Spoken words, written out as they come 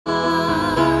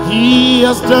He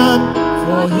has done.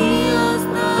 For he has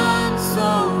done so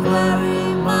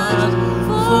very much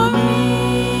for me.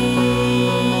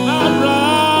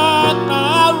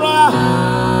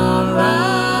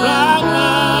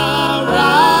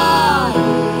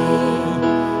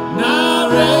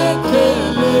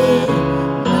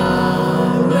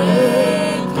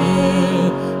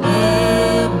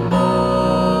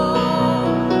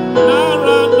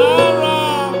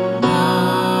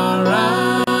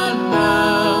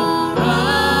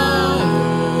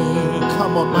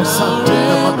 My son, take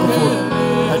the microphone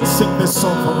and sing this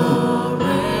song for me.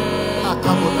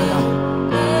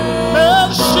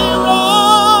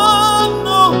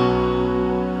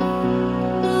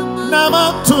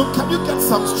 Can you get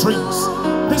some strings?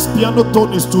 This piano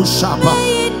tone is too sharp.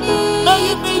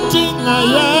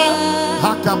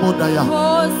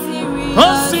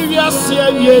 Oh, serious,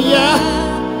 yeah.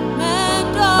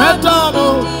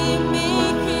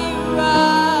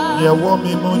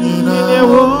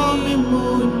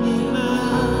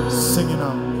 Sing it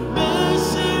out.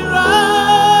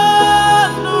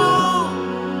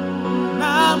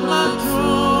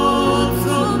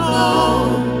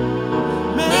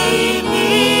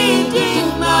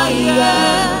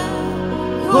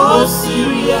 Oh,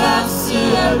 serious,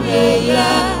 yeah.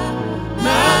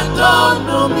 Man, don't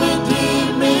know me,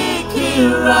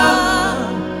 Kira.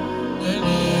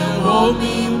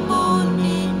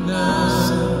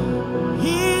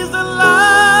 He's the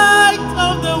light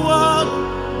of the world,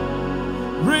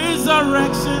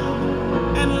 resurrection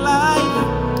and life.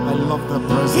 I love the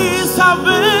presence. He's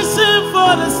salvation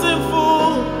for the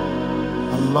sinful.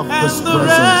 I love and this the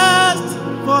presence. Rest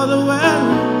for the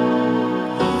weary.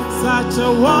 Such a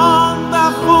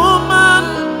wonderful man.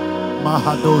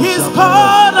 He's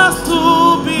called us to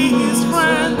be his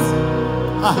friends,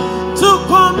 to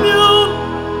commune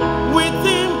with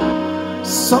him,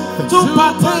 something to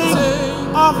partake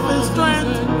of his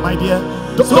strength. My dear,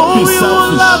 so we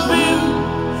will love him,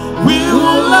 we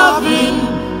will love him,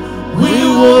 we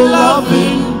will love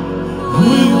him,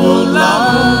 we will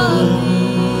love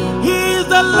him. He's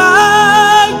the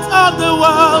light of the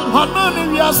world,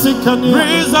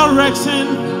 resurrection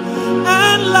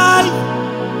and life.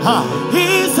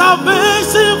 He's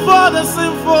salvation for the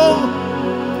sinful.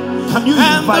 Can you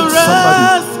and invite the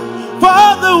rest somebody? For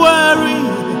the weary.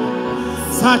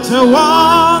 Such a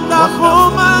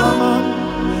wonderful man.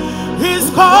 He's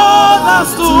called us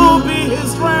to be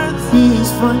his friends. Be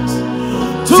his friends.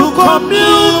 To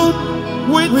commune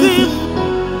with him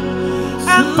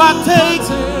and partake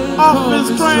of his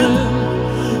strength.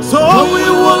 So we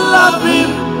will love him.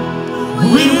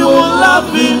 We will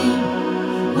love him.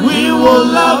 We will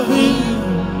love him.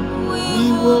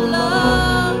 We will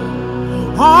love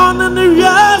him. On the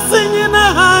years singing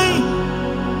a high.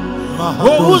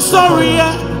 Oh, sorry,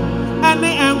 and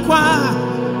the enquire.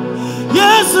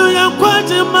 Yes, you are quite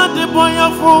a mad boy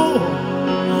of fool.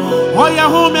 Oh, your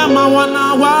home, and my one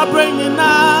hour bringing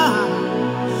now.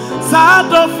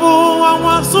 Sad of fool, I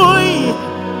want so.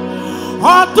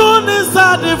 Oh, don't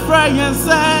inside the fry and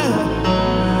say,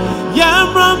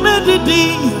 Yamra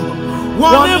Medidi.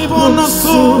 One upon a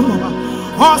soul,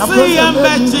 Hossy and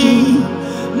Betty.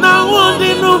 Now one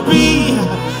day no be,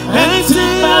 and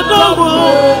say I don't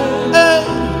way,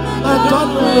 I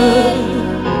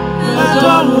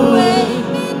don't way.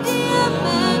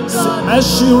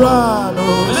 Meshirano,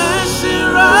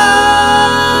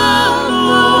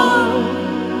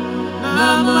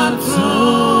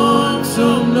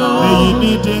 may you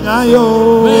needing ayo.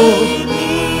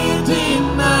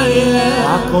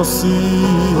 Akosi,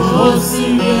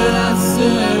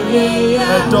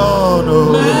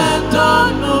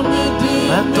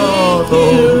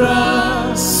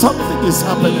 something is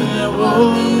happening.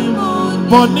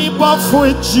 Boniba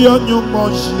fuechi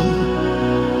onyumoji.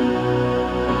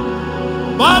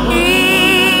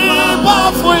 Boniba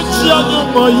fuechi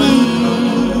onyumoji.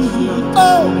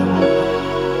 Oh,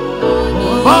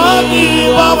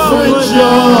 boniba fuechi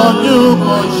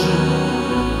onyumoji.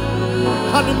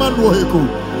 Haniman woheku.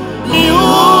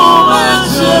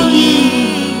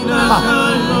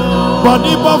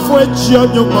 Boniba fuechi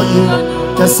onyumoji.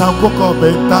 Kesankoko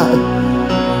bentai.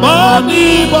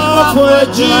 Boniba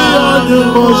fuechi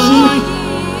onyumoji.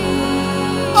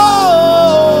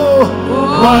 Oh,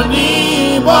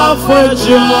 boniba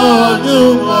fuechi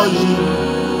onyumoji.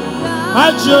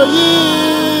 Majoyi,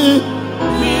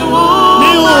 miwo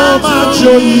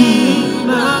majoyi.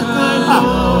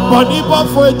 Boniba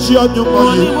fuechi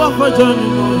onyumoji.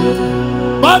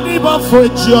 Boniba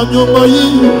fuechi onyumoji.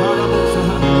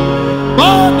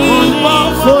 Boniba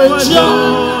fuechi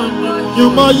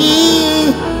onyumoji.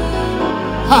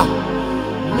 Ha,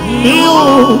 miwo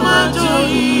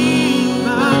majoyi.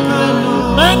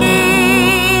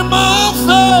 Many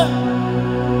mafe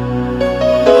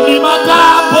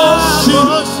Imadaboshi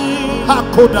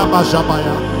Hakoda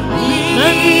Majabaya.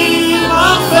 Many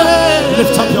mafe.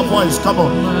 Lift up your voice, come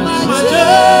on.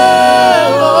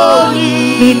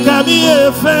 Mikami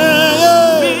efe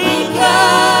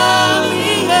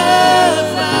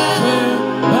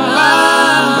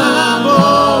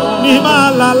Nima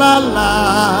la la la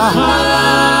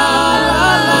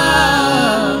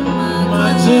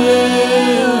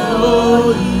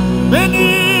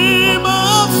Many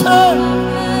mafe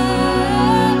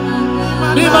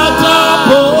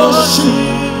Nimadaboshi.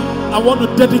 I want to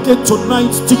dedicate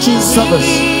tonight's teaching service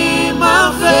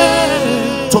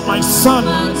to my son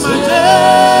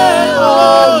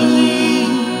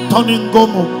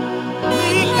Toningomo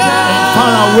and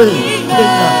far away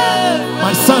Kenya.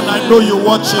 My son, I know you're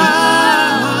watching.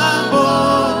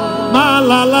 Ma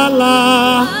la la la.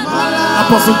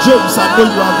 Apostle James, I know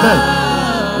you are there.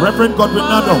 Reverend Godwin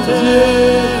Nado.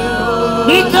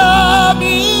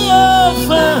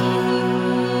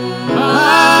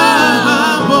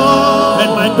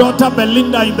 And my daughter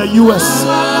Belinda in the US.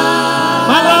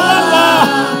 Ma la la la.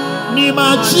 Ni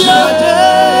machia.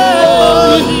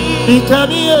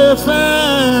 Mikami efe.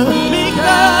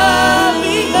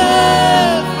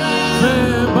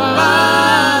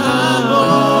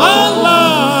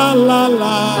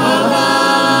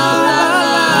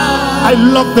 I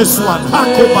love this one.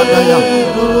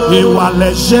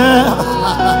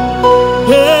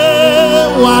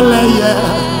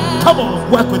 Come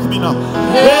on, work with me now.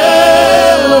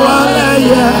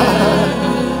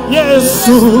 Yes.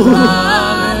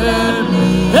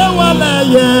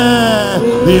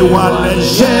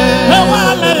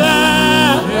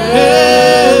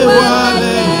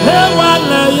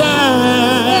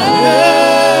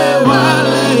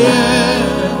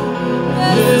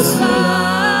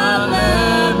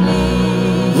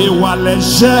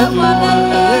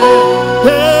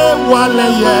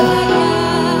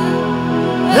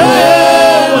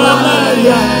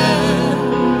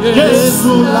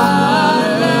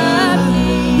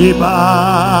 Iba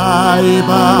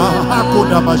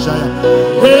hakuna mashaya.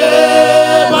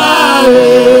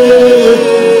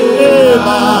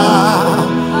 Eba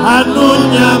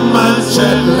anunya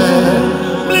manchele.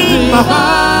 Mlima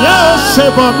ya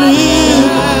sheba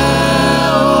mlima.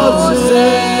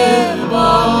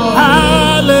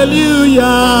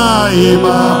 Hallelujah.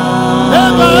 Eba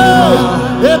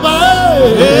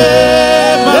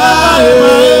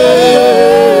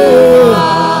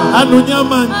anunya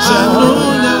manchele.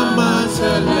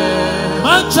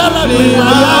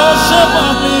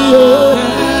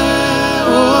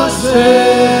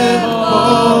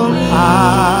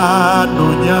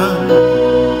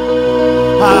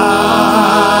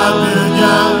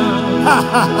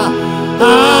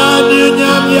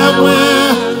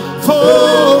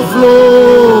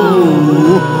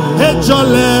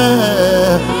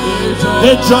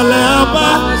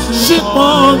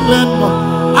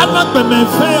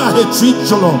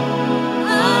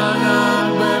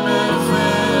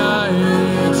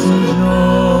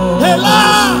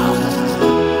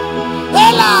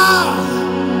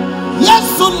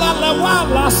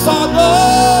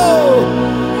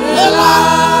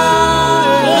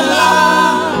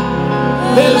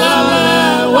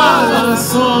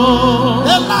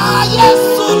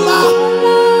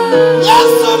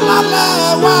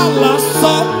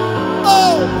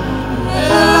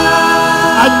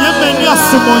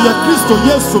 Kristo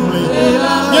Yesu mle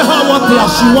ye hawa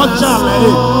klashi wajale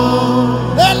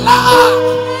ela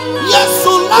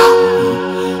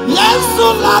Yesu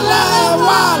la le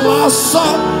wala so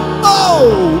oh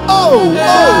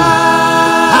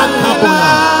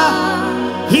akabola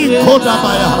he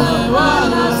kodabaya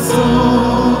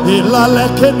ela le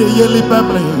kene yeli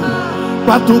bemle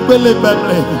patu bele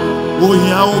bemle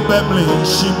oya o bemle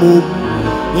shibo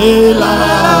ela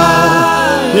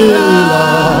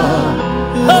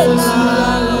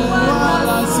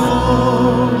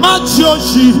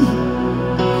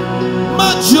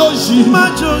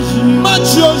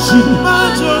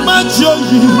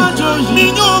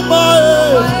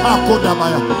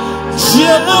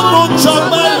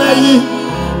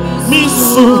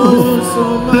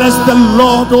Bless the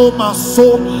Lord, oh my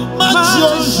soul.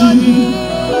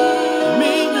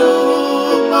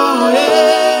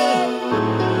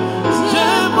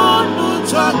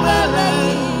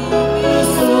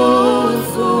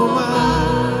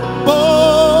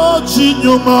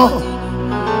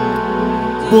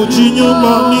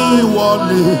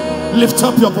 Lift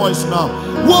up your voice now.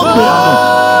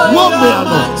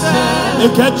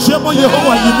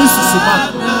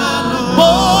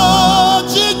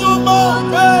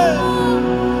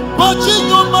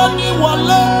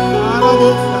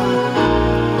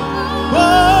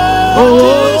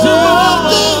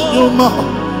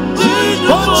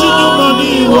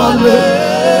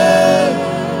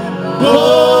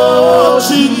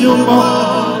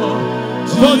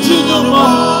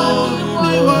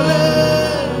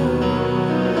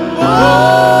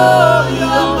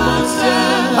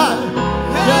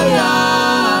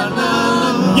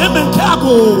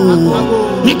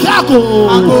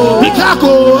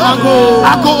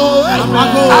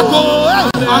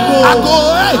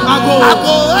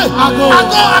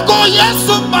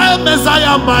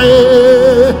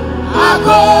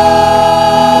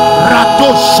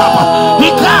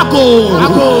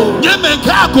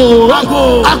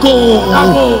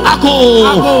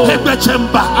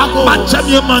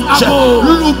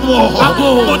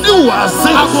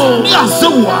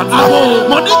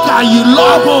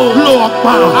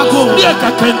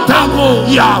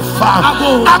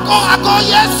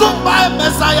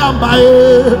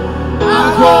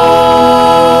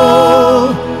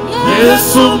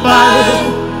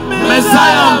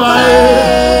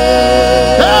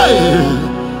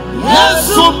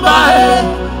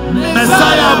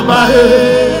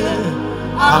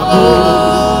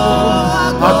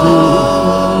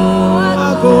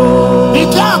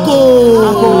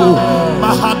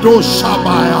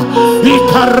 Shabaya,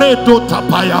 Ikaredo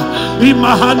Tapaya,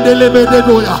 Imahandele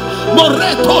Bededoya,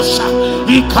 Moretosha,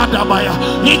 Ikadabaya,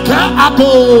 Ika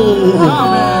Ago,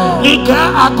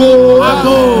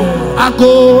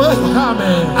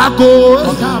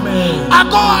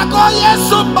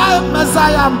 Yesu by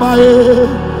Messiah by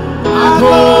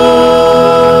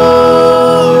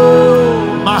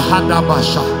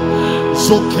Mahadabasha,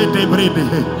 Zoke de Brebe,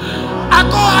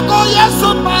 Ago, Yesu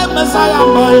by Messiah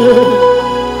by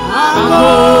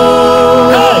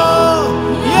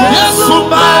Yesu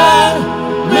by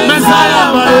Messiah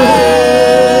by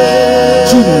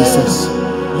Jesus.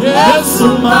 Yesu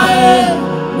by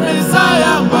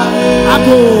Messiah by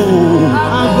Ago.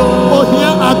 Oh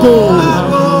here Ago.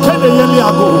 Kele yeli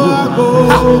Ago.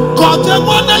 Kote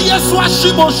mwana Yesu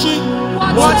ashimoshi.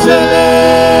 Watele.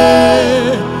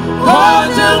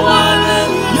 Kote mwana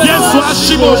Yesu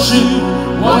ashimoshi.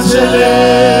 Watele.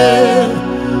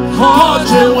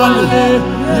 Kote mwana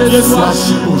Yesu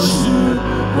ashimoshi.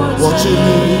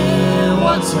 Watele.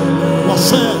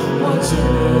 Watele.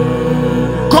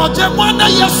 Kote mwana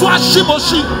Yesu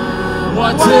ashimoshi.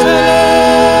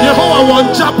 Yehowa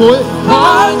wanjabo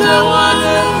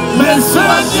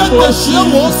Mensanya deshie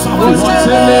wosa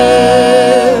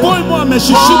Boy mo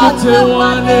ameshishibu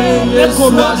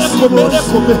Ekome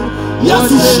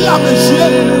Yesu shia ameshie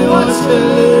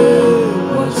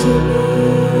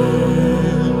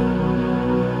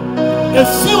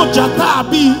Efio jata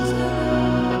abi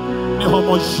Ni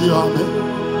homo shia ame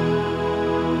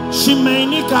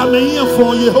Shimeini ka meye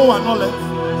for Yehowa nole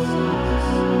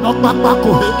No papa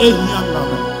ko he ehianga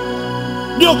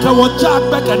ni o ka woja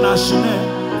gbeke na shine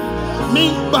mi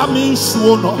gba mi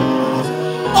suo no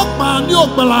o pa ni o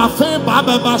gbala fe ba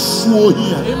ba suo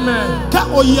hia amen ka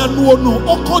oye nu onu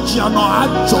o koja no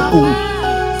ajogo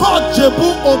ko jebu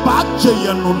o ba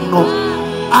jeye no no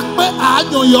ape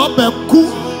anyo yo be ku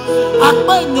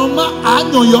ape nyoma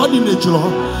anyo yo di nejiro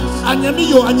anyami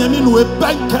yo anyami no e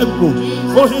bankembo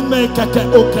o hime keke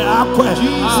oke akwe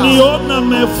ni ona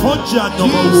me foja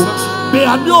nyomo be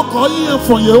adio ko yin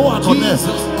for Yehowa no ne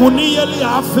kuni yeli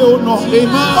afe ono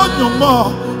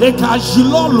onyomo e ka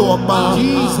jilolo ba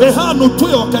e ha no to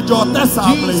yo ke jo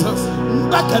tesable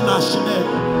mbeke na shine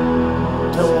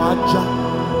ke waja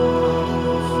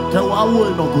ke wa wo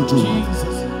no gojo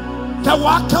ke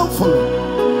wa comfort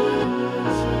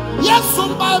Yesu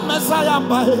ba Messiah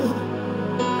ba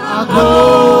Ago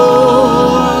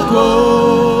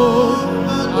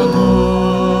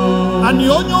Ani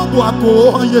onyo bu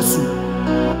ako Yesu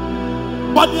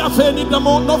Bani afe ni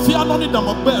demo no fia no ni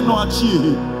demo be no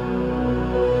achie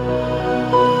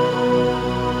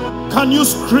Can you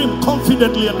scream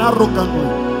confidently and arrogantly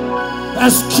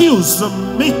excuse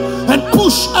me and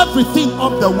push everything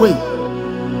off the way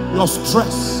your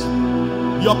stress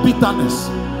your bitterness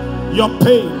your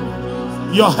pain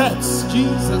your hurts,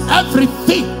 Jesus,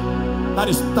 everything that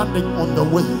is standing on the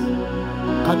way.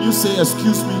 Can you say,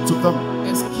 excuse me to them?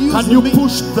 Can you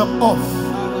push them off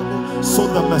so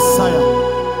the Messiah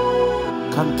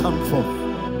can come forth?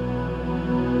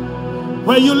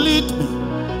 Where you lead me,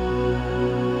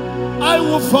 I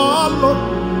will follow.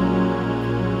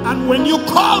 And when you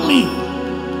call me,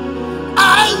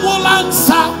 I will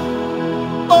answer.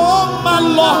 Oh my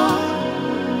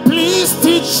Lord, please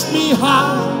teach me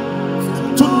how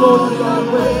to know your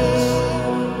ways.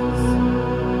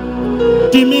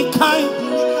 Give me kind.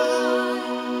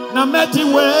 Na meti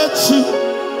wechi.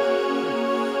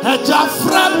 Eja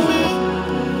friend me.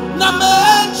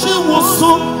 Namechi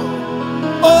wusu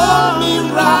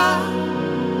omira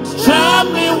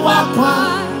chemi wakwa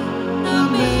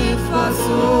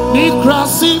mi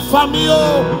krasi famio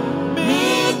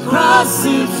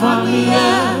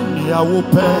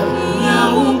Yawupe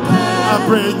I'm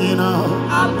bringing out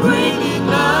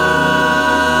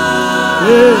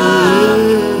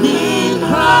mi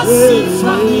krasi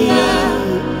famio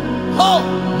oh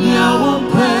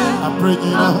Yawupe I'm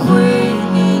bringing out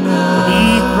mi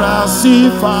krasi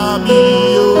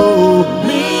famio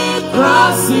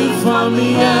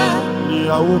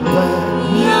Yawupe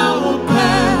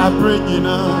I'm bringing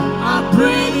out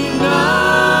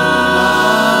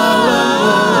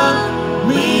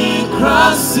mi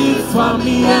krasi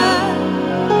famia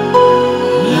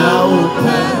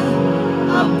Yawupe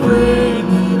I'm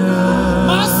bringing out.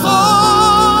 My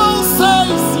soul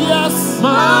says yes.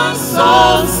 My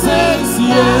soul says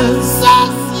yes.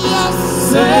 Says yes.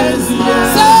 Says yes.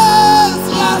 Says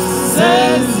yes.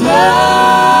 Says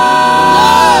yes.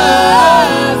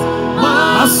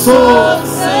 My soul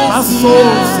says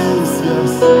yes.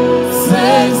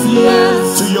 Says yes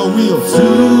to your will. To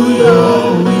your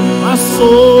will. My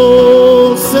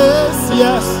soul says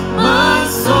yes. My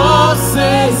soul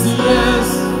says yes.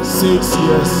 Says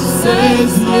yes.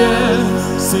 Says yes.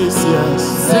 Says yes.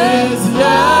 Says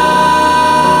yes.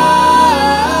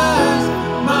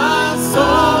 My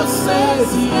soul says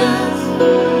yes.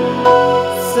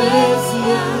 Says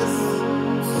yes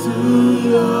to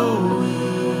your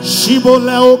will.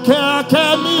 Shibole oke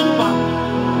akemimba.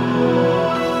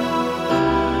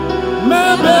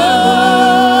 Mebe.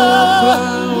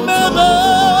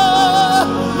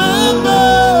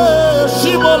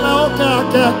 Shibole oke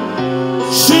ake.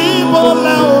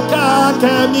 Shibole oke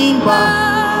akemimba.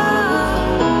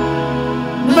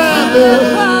 Mebe.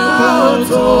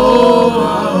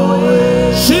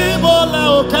 Shibole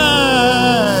oke.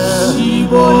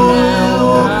 Shibole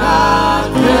oke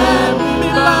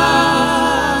akemimba.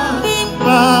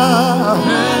 Mimba.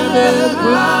 Mebe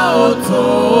klauto.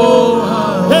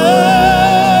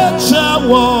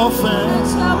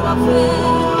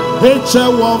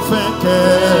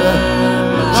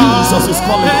 Jesus is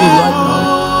calling you right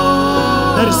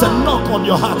now. There is a knock on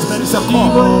your heart. There is a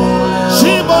call.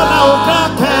 Shibona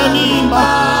okakemimba.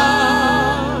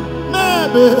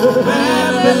 Mebe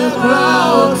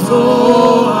klauto.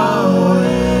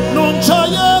 Nuncha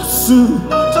Yesu.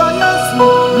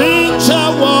 Nincha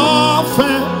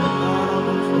wafe.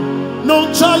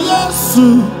 Nuncha Yesu.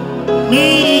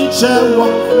 Nincha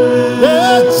wafe.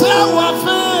 Echa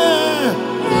wafe.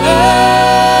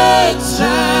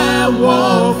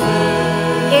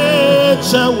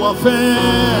 Echa wafe.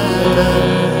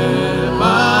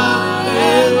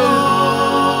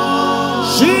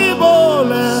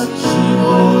 Shibole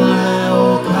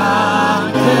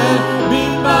okake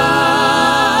bimba.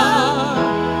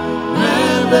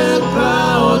 Mebe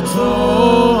klauto.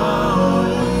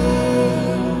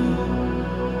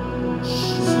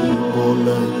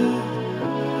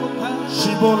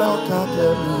 Shibole okake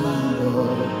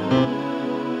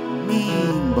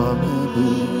mimba mebe.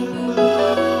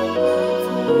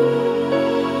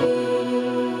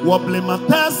 Wable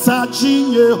matesa chi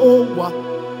Yehowa.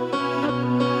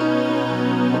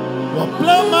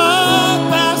 Wable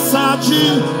matesa chi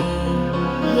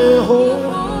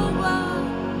Yehowa.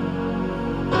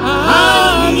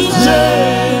 Anije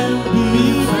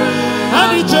bife.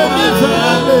 Anije bife.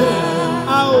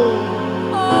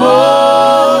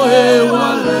 Oh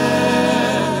ewale.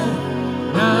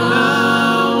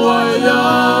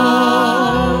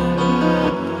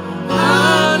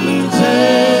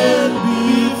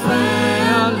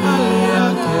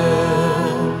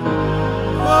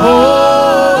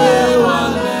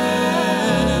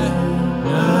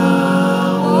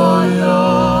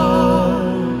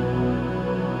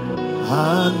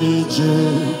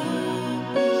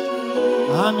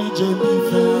 Anije mi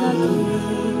feli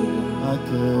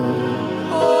ake.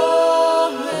 Oh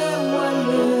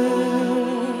ewale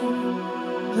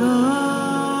na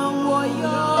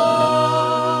woyo.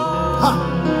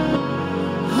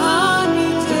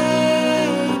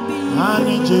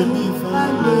 Anije mi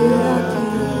feli ake.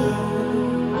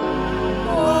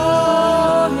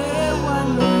 Oh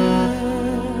ewale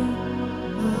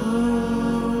na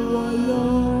woyo.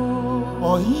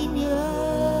 Ohimie.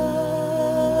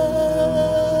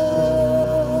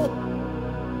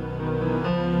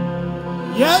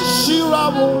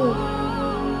 Yeshirawo.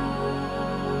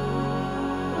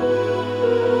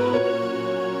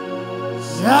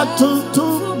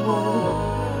 Yatutumo.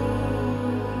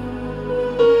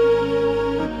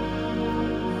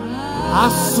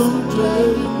 Asumdre.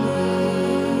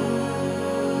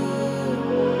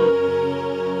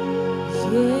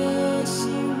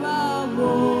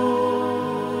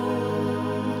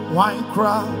 wine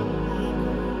cry,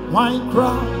 wine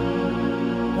cry,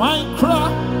 wine cry,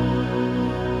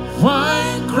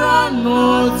 wine cry,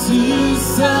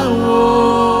 notice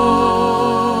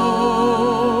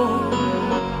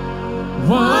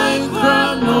wine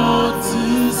cry,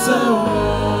 notice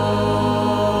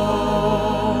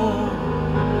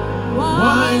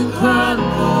wine cry,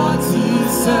 notice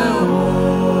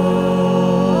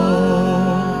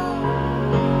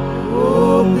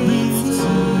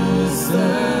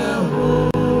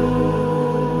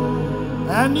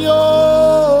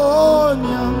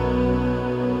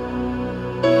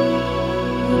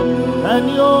and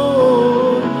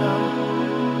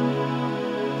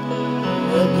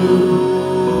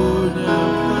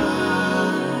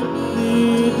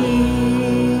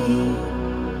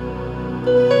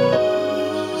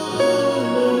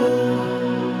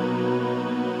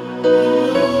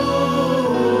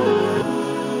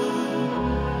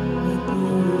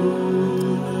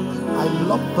I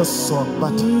love the song,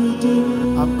 but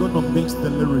I'm gonna mix the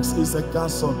lyrics. It's a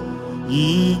gas song.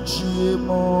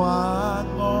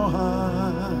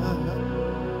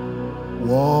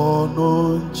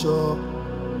 Wononcho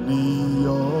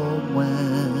niyomwele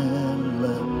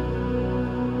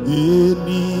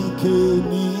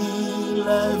inikeni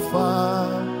lefa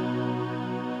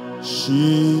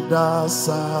shida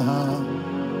saha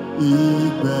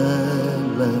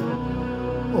ibele.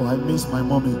 Oh, I miss my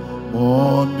mommy.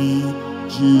 Moni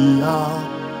jia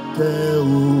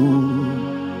keu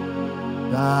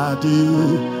daddy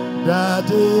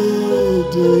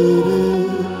dede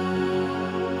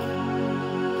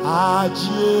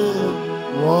aje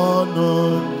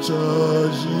wononchoji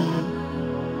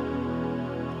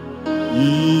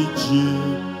iji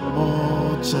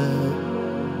moche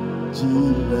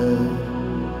jile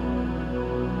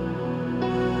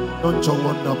don't you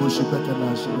wonder bushi beke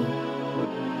national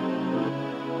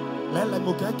lele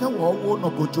mukeke wo no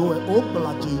gojo e o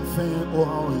blaje fe o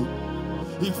hawe.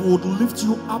 If we would lift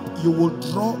you up, you will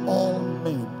draw all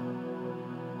men.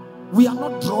 We are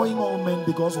not drawing all men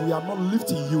because we are not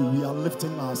lifting you, we are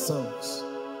lifting ourselves.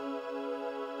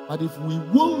 But if we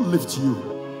will lift you,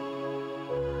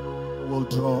 we'll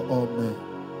draw all men.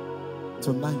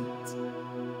 Tonight,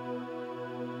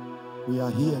 we are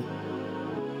here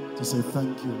to say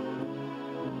thank you.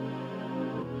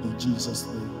 In Jesus'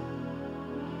 name.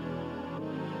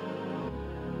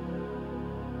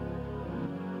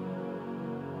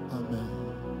 Amen.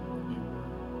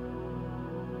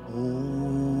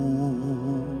 Oh,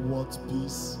 what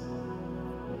peace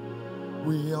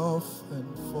we often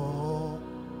fall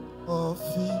of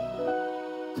thee.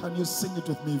 Can you sing it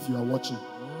with me if you are watching?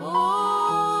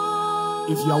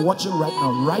 If you are watching right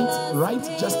now, write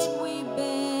just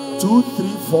 2,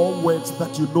 3, 4 words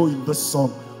that you know in this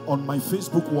song on my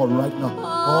Facebook wall right now.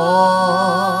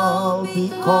 All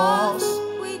because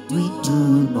we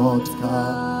do not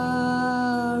care.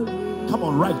 Come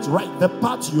on, write the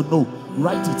part you know.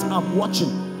 Write it. I'm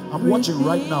watching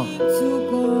right now.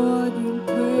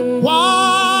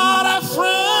 What a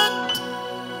friend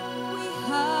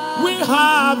we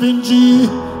have in Jesus.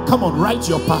 Come on, write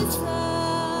your part.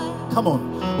 Come on.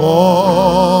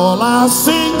 All our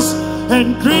sins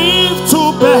and grief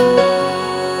to bear.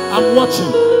 I'm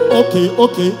watching. Okay.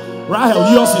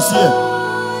 Rahel, yours is here.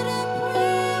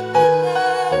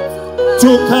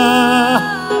 To care.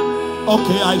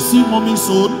 Okay, I see mommy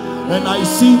soon, and I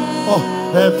see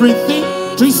everything.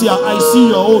 Tricia, I see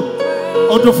your own.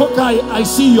 Odofokai, I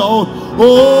see your own.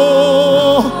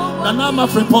 Oh, Nana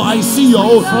Mafrepo, I see your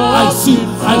own. I see.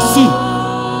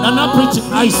 Nana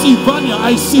preaching, I see. Vanya,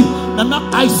 I see. Nana,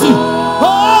 I see.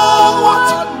 Oh, what?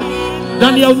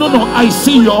 Daniel, no, I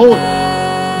see your own.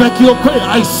 Becky Okwe,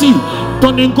 I see.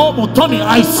 Tony Ngomo, Tony,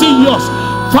 I see yours.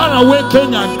 Far away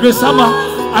Kenya, Grace Ama,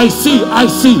 I see.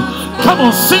 Come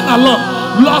on, sing along.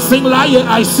 Lord sing Laye,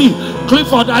 I see.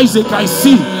 Clifford Isaac, I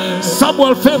see.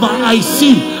 Samuel Favor, I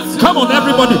see. Come on,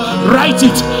 everybody, write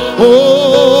it.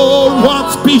 Oh,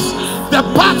 what peace. The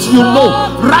part you know,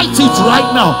 write it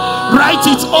right now. Write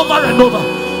it over and over.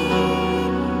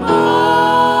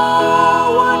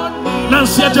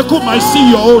 Nancy Ajakum, I see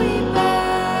your own.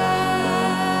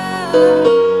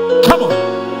 Come on.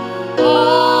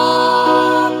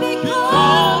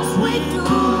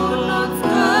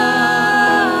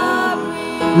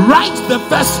 Write the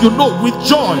verse you know with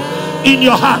joy in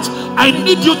your heart. I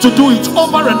need you to do it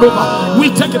over and over. We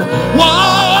take it.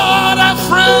 What a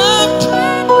friend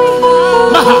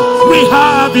we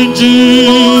have in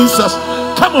Jesus.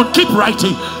 Come on, keep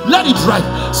writing. Let it write.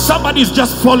 Somebody is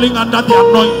just falling under the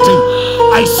anointing.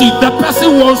 I see the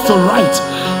person wants to write,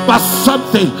 but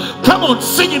something. Come on,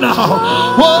 sing it out.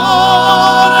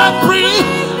 What a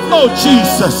Oh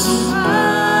Jesus.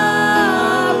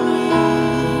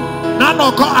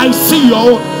 Nanoko, I see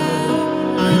you.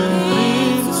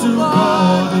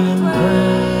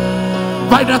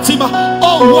 Vidatima,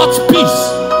 oh what peace.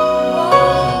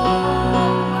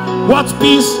 What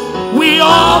peace we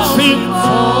offer.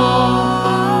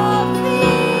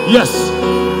 Yes.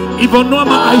 Even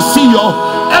Norma, I see you.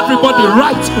 Everybody,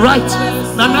 right.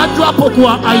 Nanadra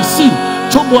Pokua, I see.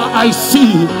 Chumwa, I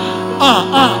see.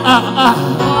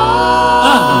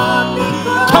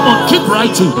 Come on, keep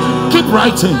writing. Keep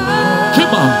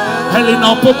on.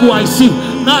 Helena Pokua, I see.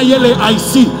 Nayele, I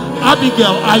see.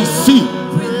 Abigail, I see.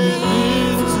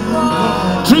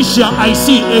 Tricia, I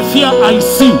see. Efia, I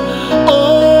see.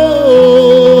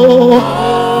 Oh,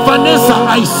 Vanessa,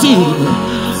 I see.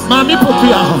 Mami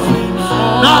Pokia.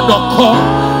 Now the call.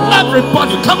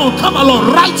 Everybody, come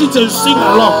along. Write it and sing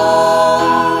along.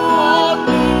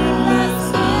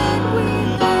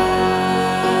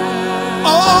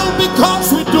 All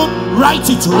because we do. Write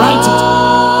it.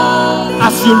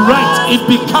 As you write, it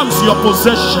becomes your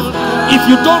possession. If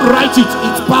you don't write it,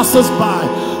 it passes by.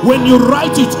 When you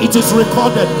write it, it is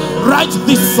recorded. Write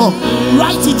this song.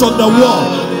 Write it on the wall.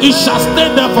 It shall stay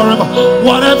there forever.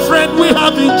 What a friend we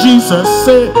have in Jesus.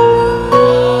 Say,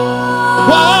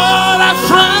 what a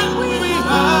friend we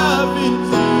have in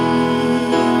Jesus.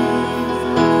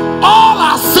 All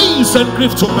our sins and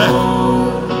grief to bear.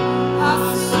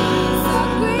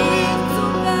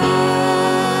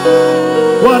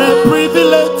 What a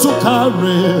privilege to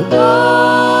carry.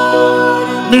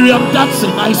 Miriam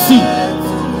dancing, I see.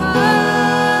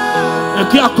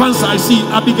 Ekia Kwanza, I see.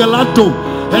 Abigail Ado,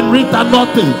 Henrietta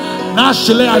Norte,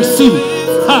 Nashile, I see.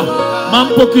 Ha,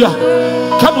 Mampokia.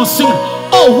 Come on, sing.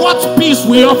 Oh, what peace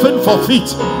we often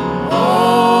forfeit.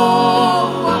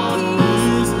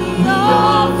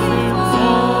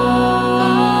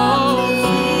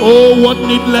 Oh, what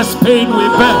needless pain we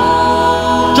bear.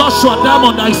 Joshua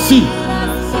Diamond, I see.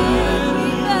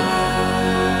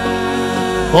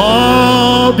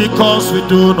 Oh, because we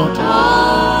do not.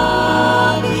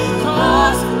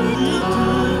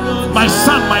 My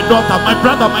son, my daughter, my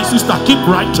brother, my sister, keep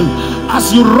writing.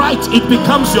 As you write, it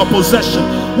becomes your possession.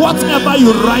 Whatever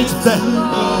you write there.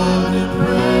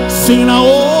 Sing now,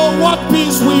 oh, what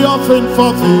peace we often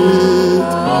forfeit.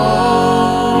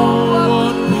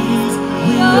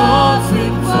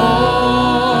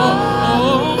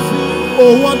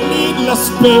 Oh, what needless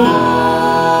pain.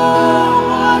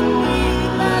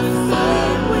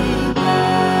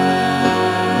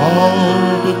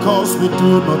 All because we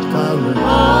do not carry.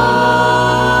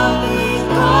 All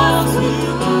because we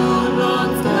do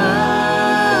not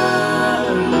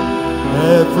carry.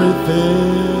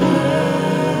 Everything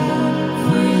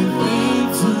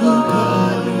to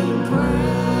God in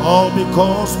prayer. all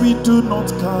because we do not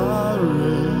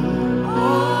carry.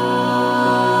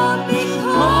 All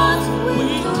because we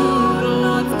do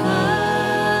not carry.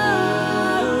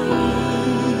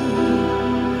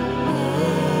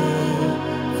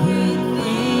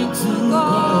 Everything to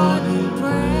God in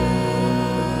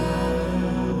prayer.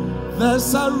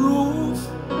 There's a roof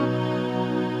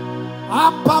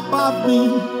up above me.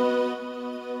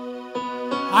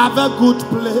 Have a good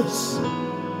place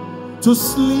to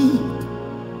sleep.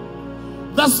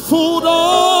 There's food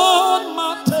on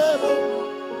my table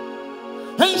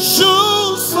and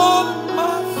shoes on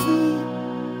my feet.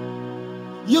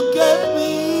 You gave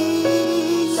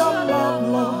me your love,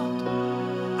 Lord,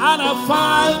 and a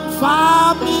fine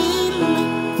family.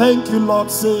 Thank you,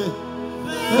 Lord. Say,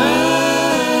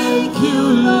 thank you,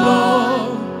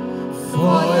 Lord,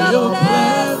 for your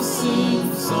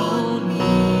blessings on me.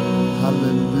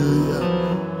 hallelujah,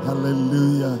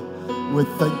 hallelujah. We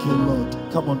thank you, Lord.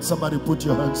 Come on, somebody put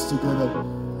your hands together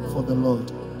for the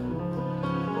Lord.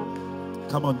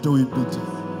 Come on, do it, Peter.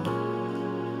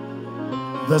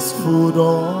 There's food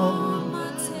on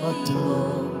my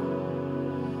table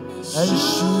and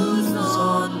shoes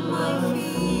on my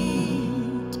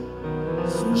feet.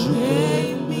 You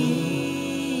gave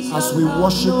me. As we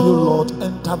worship you, Lord,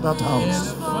 enter that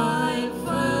house.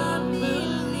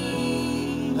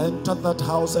 Enter that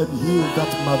house and heal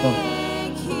that mother.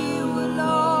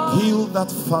 Heal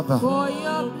that father.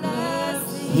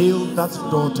 Heal that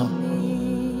daughter.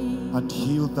 And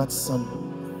heal that son.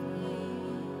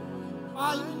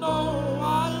 I know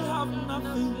I have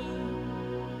nothing.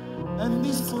 And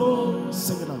this clothes,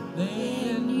 sing it out.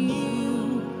 Then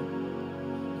you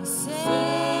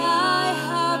say I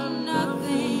have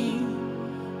nothing,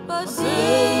 but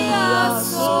they are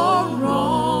so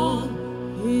wrong.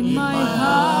 In my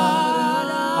heart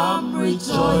I'm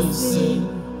rejoicing.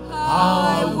 How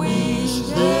I wish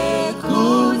they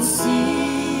could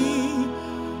see.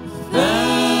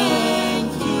 Thank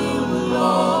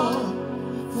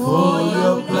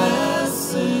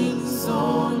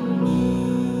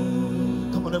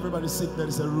sing, there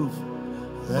is a roof.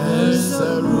 There's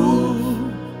a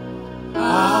roof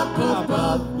up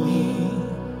above me.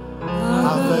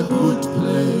 Have a good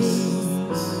place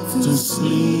to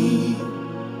sleep.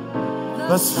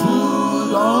 There's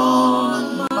food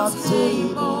on my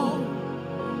table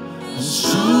and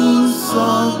shoes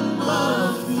on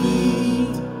my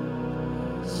feet.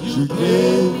 You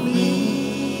gave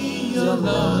me your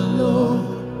love, Lord,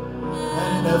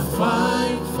 and a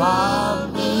fine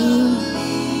family.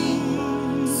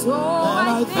 So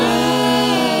I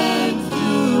thank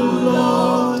you,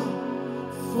 Lord,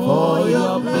 for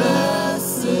your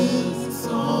blessings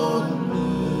on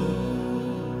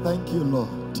me. Thank you,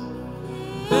 Lord.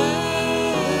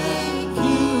 Thank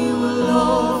you,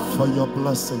 Lord, for your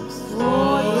blessings.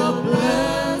 For your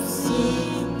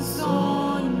blessings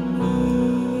on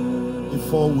me.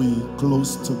 Before we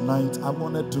close tonight, I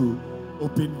wanted to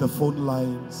open the phone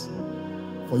lines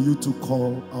for you to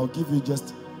call. I'll give you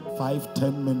just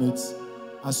 5-10 minutes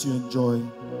as you enjoy.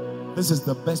 This is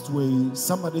the best way.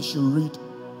 Somebody should read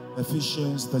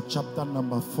Ephesians, the chapter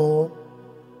number 4,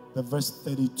 the verse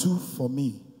 32 for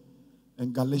me,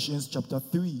 and Galatians chapter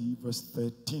 3, verse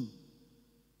 13,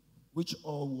 which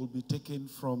all will be taken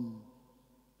from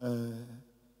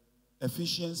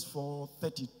Ephesians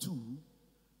 4:32.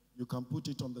 You can put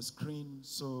it on the screen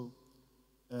so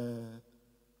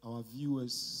our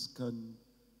viewers can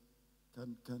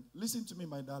listen to me,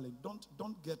 my darling.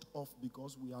 Don't get off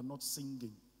because we are not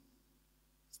singing.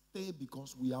 Stay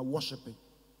because we are worshiping.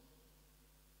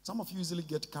 Some of you easily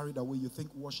get carried away. You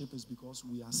think worship is because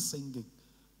we are singing.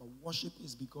 But worship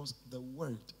is because the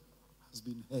word has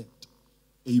been heard.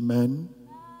 Amen.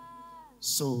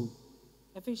 So,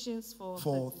 Ephesians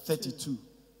 4:32.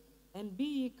 And be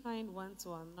ye kind one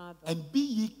to another. And be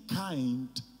ye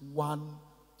kind one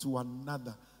to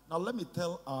another. Now let me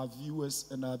tell our viewers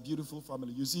and our beautiful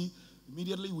family. You see,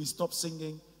 immediately we stop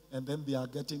singing and then they are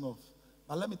getting off.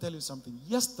 But let me tell you something.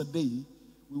 Yesterday,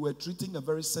 we were treating a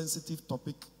very sensitive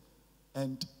topic.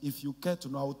 And if you care to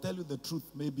know, I will tell you the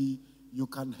truth. Maybe you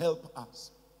can help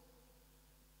us.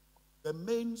 The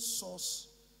main source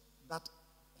that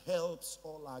helps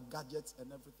all our gadgets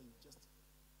and everything just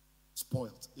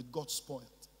spoiled. It got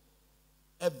spoiled.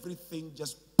 Everything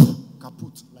just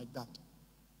kaput like that.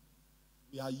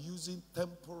 We are using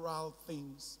temporal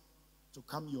things to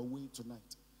come your way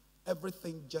tonight.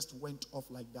 Everything just went off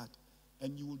like that.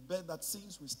 And you will bet that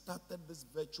since we started this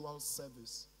virtual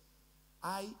service,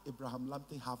 I, Abraham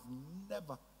Lamptey, have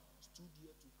never stood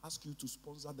here to ask you to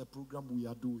sponsor the program we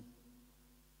are doing.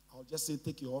 I'll just say,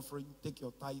 take your offering, take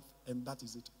your tithe, and that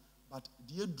is it. But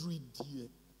dear dream, dear,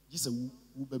 this is a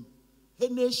wubem.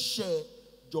 Hene share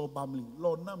job family.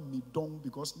 Lord, na me dong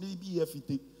because maybe if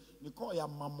it ni call ya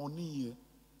mamoni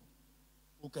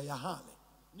okay ya hale.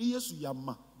 Ni Yesu ya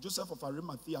ma Joseph of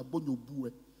Arimathea bonyo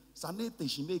buwe. Sanete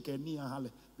shineke ni ya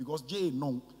hale because J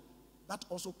non. That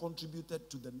also contributed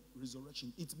to the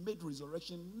resurrection. It made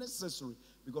resurrection necessary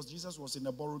because Jesus was in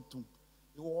a borrowed tomb.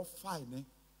 It was fine. Eh?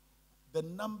 The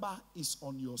number is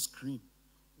on your screen.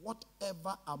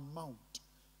 Whatever amount.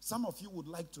 Some of you would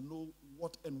like to know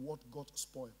what and what got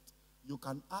spoiled. You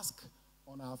can ask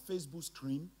on our Facebook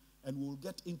screen and we'll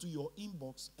get into your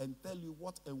inbox and tell you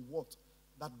what and what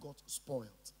that got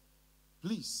spoiled.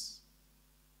 Please.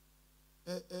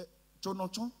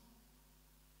 Chonochon.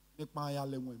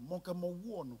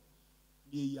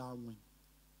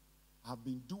 I've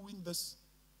been doing this.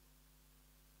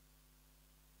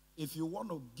 If you want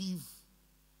to give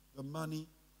the money,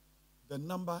 the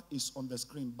number is on the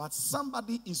screen. But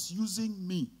somebody is using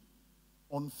me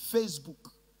on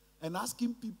Facebook and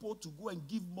asking people to go and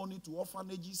give money to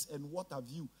orphanages and what have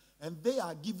you. And they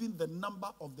are giving the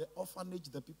number of the orphanage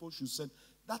the people should send.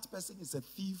 That person is a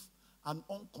thief, an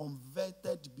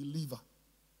unconverted believer.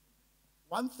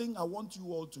 One thing I want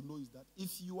you all to know is that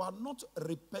if you are not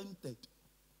repented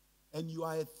and you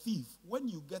are a thief, when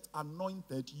you get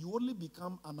anointed, you only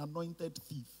become an anointed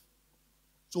thief.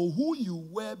 So who you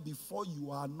were before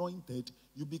you are anointed,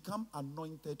 you become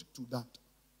anointed to that.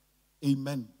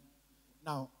 Amen.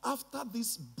 Now, after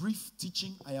this brief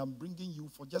teaching I am bringing you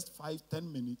for just 5-10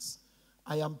 minutes,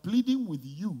 I am pleading with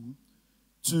you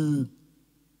to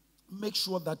make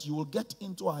sure that you will get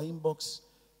into our inbox.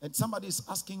 And somebody is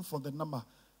asking for the number.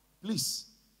 Please,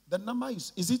 the number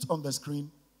is it on the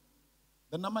screen?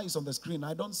 The number is on the screen.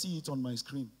 I don't see it on my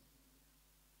screen.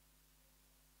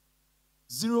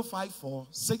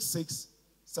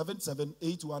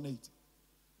 054-6677-818.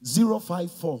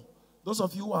 054. Those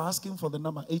of you who are asking for the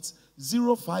number, it's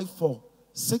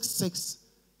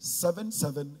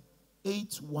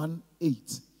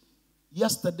 054-6677-818.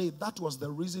 Yesterday, that was the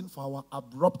reason for our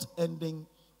abrupt ending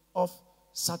of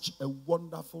such a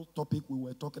wonderful topic we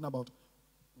were talking about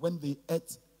when they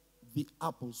ate the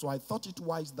apple. So I thought it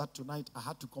wise that tonight I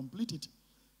had to complete it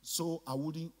so I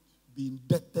wouldn't be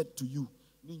indebted to you.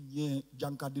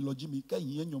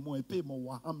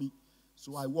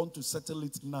 So I want to settle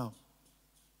it now.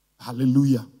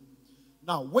 Hallelujah.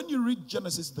 Now, when you read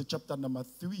Genesis, the chapter number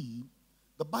 3,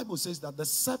 the Bible says that the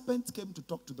serpent came to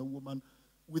talk to the woman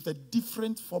with a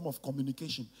different form of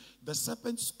communication. The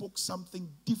serpent spoke something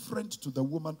different to the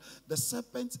woman. The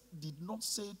serpent did not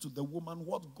say to the woman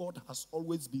what God has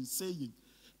always been saying.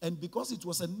 And because it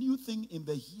was a new thing in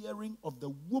the hearing of the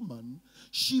woman,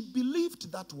 she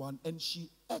believed that one and she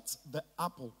ate the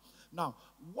apple. Now,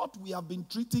 what we have been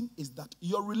treating is that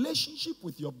your relationship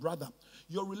with your brother,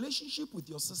 your relationship with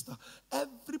your sister,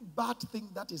 every bad thing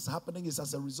that is happening is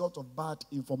as a result of bad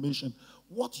information,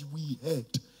 what we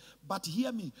heard. But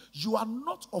hear me, you are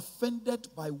not offended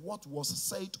by what was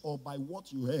said or by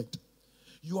what you heard.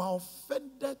 You are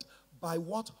offended by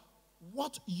what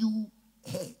you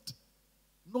heard,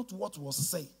 not what was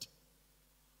said.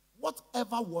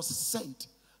 Whatever was said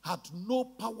had no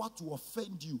power to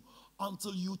offend you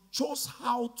until you chose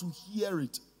how to hear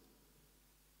it.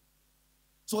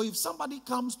 So if somebody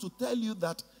comes to tell you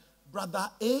that Brother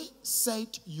A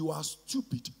said you are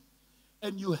stupid,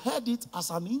 and you heard it as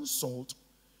an insult,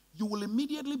 you will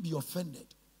immediately be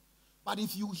offended. But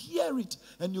if you hear it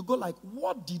and you go like,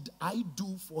 what did I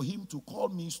do for him to call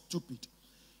me stupid?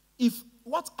 If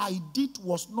what I did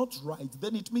was not right,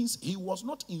 then it means he was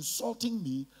not insulting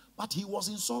me, but he was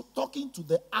talking to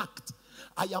the act.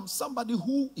 I am somebody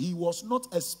who he was not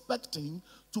expecting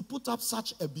to put up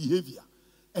such a behavior.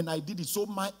 And I did it. So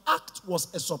my act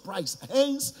was a surprise.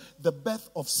 Hence the birth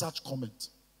of such comment.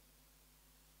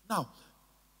 Now,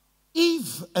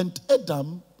 Eve and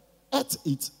Adam ate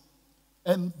it.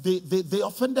 And they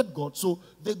offended God. So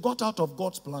they got out of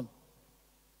God's plan.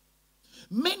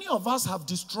 Many of us have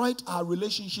destroyed our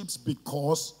relationships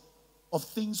because of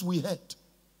things we heard.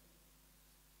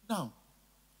 Now,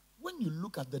 when you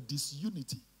look at the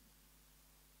disunity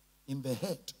in the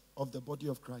head of the body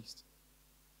of Christ,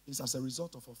 it's as a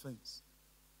result of offense.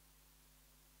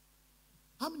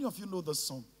 How many of you know this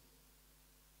song?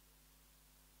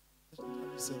 Let me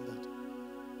sing that.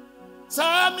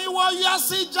 Tell me what you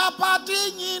see,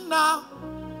 Japadinina.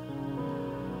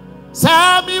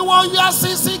 Tell me what you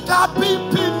see,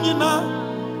 Sikapipinina.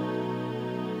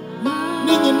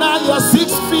 Nina, you're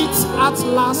 6 feet at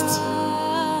last.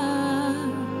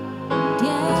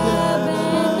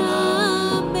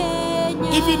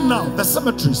 Even now, the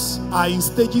cemeteries are in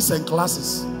stages and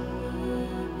classes.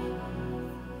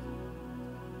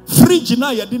 Fridge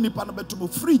na ya dini pa na betumo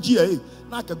fridge e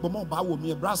na ke gbomo ba wo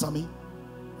mi e brasa mi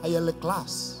ayele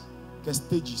class ke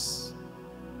stages.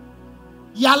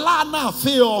 Yala na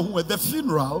fe o the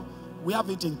funeral, we have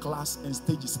it in class and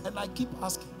stages. And I keep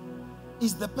asking,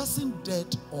 is the person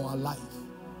dead or alive?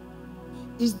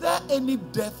 Is there any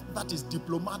death that is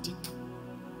diplomatic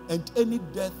and any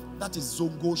death that is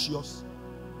zongocious?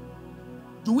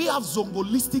 Do we have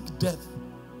zongolistic death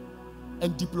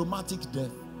and diplomatic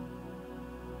death?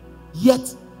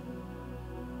 Yet,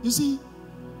 you see,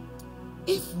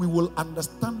 if we will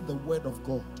understand the word of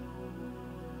God,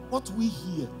 what we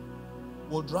hear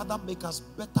would rather make us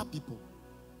better people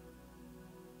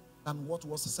than what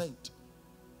was said.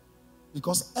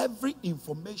 Because every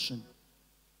information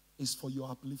is for your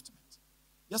upliftment.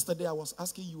 Yesterday I was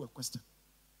asking you a question.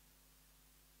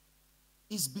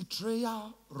 Is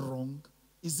betrayal wrong?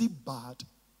 Is it bad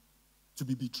to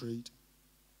be betrayed?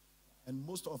 And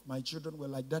most of my children were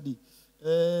like, Daddy,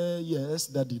 yes,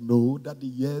 Daddy, no. Daddy,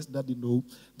 yes, Daddy, no.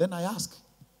 Then I ask,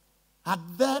 had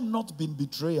there not been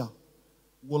betrayal,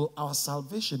 will our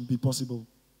salvation be possible?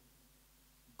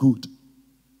 Good.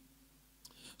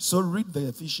 So read the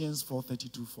Ephesians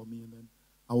 4:32 for me, and then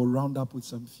I will round up with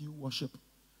some few worship,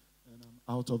 and I'm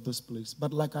out of this place.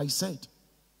 But like I said,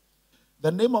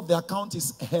 the name of the account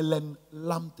is Helen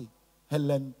Lamptey.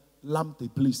 Helen Lamptey,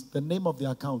 please. The name of the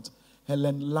account,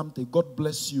 Helen Lamptey. God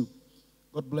bless you.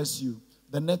 God bless you.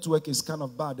 The network is kind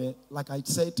of bad. Like I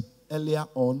said earlier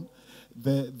on,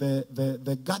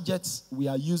 the gadgets we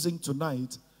are using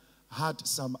tonight had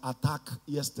some attack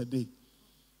yesterday.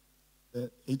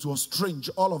 It was strange.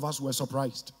 All of us were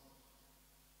surprised.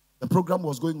 The program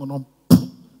was going on.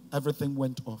 Everything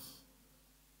went off.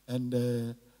 And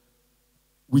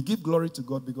we give glory to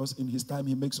God because in his time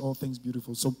he makes all things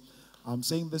beautiful. So I'm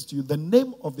saying this to you. The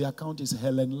name of the account is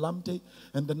Helen Lamptey,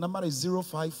 and the number is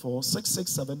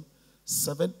 054-667-7818.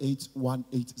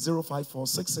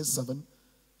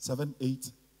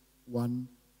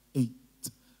 054-667-7818.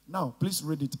 Now, please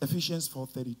read it. Ephesians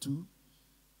 4:32.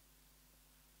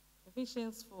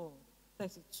 Ephesians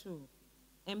 4:32.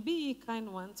 And be ye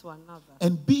kind one to another.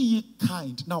 And be ye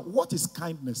kind. Now, what is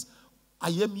kindness? I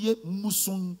am ye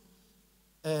musun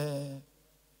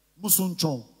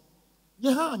chon.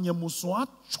 Yeha anye musun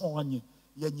chon anye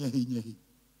ye nyehi.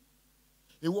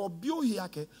 E wo bio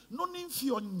hiake no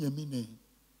nimfi onyemine.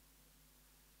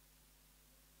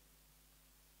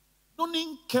 No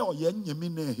ninke o ye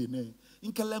nyemine hine.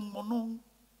 Inkele monon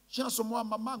chansomo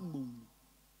amamangmo.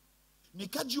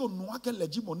 Nikaji onu ake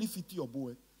leji moni fiti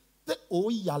oboe.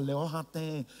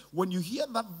 When you hear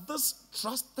that this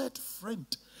trusted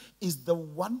friend is the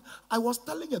one, I was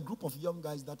telling a group of young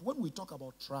guys that when we talk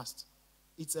about trust,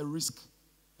 it's a risk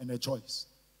and a choice.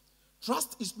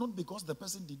 Trust is not because the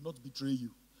person did not betray you.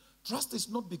 Trust is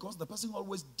not because the person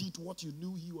always did what you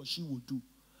knew he or she would do.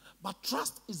 But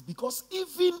trust is because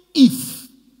even if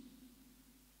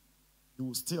you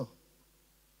will still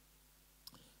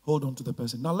hold on to the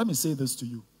person. Now let me say this to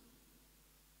you.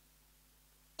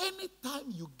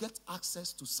 Anytime you get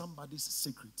access to somebody's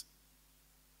secret,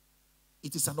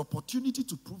 it is an opportunity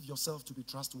to prove yourself to be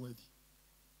trustworthy.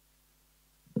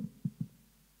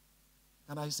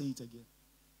 Can I say it again?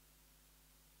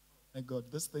 My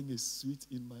God, this thing is sweet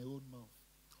in my own mouth.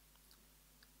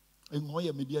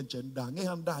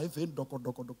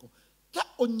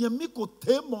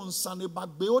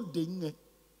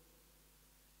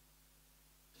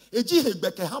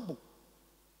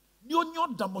 Nyonyo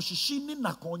damoshishi ni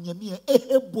nakonyemie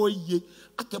eheboye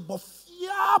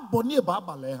akebofia boni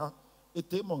babale ha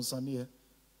ete monsanie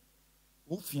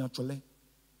ofia chole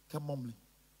kemomle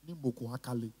ni moko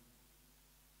akale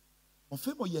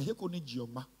mofemo yeheko ni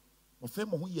jioma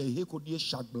mofemo hu yeheko ni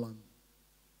shagblan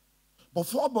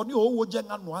bofo boni owo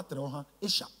jenga no atre ha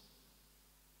esha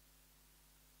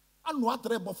anu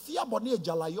atre bofia boni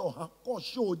ejalayo ha ko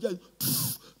show je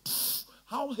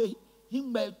how he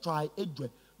may try edwe.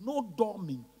 No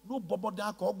dorming, no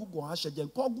boboda ko gugu ha sheje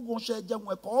ko gugu sheje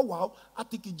nwe ko wa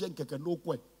atiki je nkeke no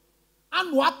kwe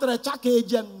anu atre chaka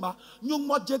eje nma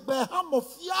nyumo jegbe ha mo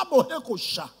fiabo heko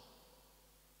sha.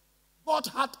 God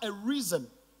had a reason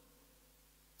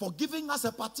for giving us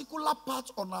a particular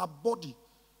part on our body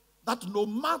that no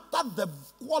matter the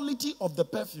quality of the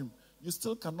perfume, you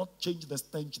still cannot change the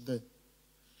stench there.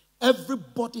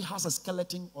 Everybody has a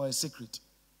skeleton or a secret.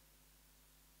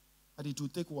 And it will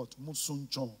take what?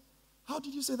 Musunchon. How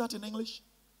did you say that in English?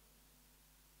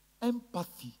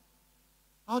 Empathy.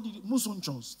 How did you?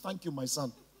 Musunchons. Thank you, my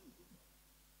son.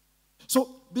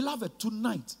 So, beloved,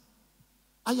 tonight,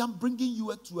 I am bringing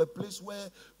you to a place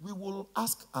where we will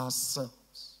ask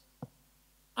ourselves.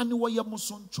 And why you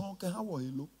musunchon ke how are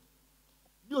you?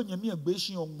 You nyemi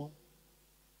agbeshi onmo.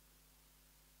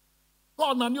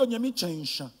 God na ni nyemi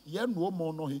chensha. Ye no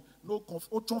mo no he. No conf.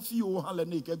 O chonfi o hale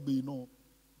ne ke gbe no.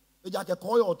 Eja ke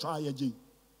koyo try eje.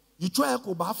 You try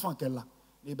ko ba fankela.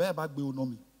 Ne be ba gbe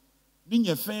onomi. Ni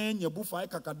nye fen nye bufa e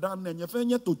kakadan ne nye fen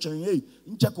nye to chen e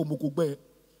nche ko mokugbe.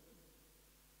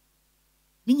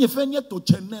 Ni nye fen nye to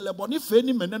chen ne le bo ni fe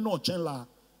ni mene no chen la.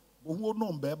 Bo hu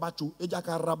no mbe ba cho eja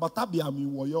ka rabata bia mi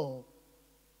wo yo.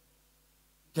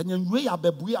 Kenye nwe ya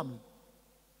bebu ya mi.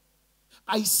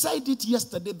 I said it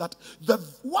yesterday that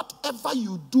whatever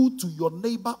you do to your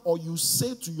neighbor or you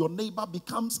say to your neighbor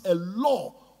becomes a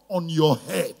law on your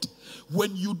head.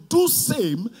 When you do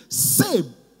same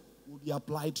will be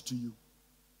applied to you.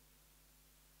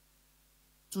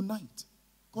 Tonight,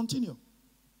 continue.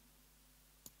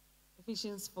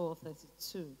 Ephesians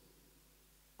 4:32.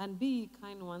 And be ye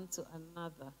kind one to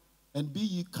another. And be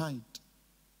ye kind.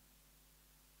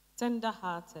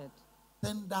 Tender-hearted.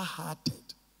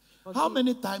 Tender-hearted. How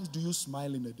many times do you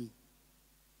smile in a day?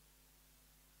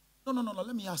 No.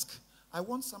 Let me ask. I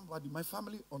want somebody, my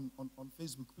family on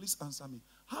Facebook, please answer me.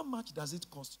 How much does it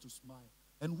cost to smile?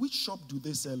 And which shop do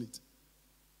they sell it?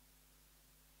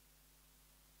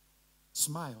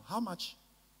 Smile. How much?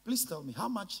 Please tell me, how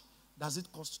much does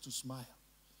it cost to smile?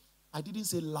 I didn't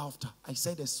say laughter. I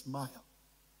said a smile.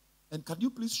 And can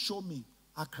you please show me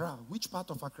Accra? Which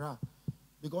part of Accra?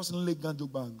 Because in Lake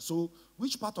Ganjubang. So,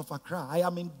 which part of Accra? I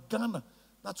am in Ghana.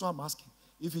 That's what I'm asking.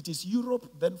 If it is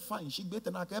Europe, then fine. So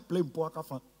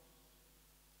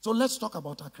let's talk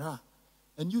about Accra.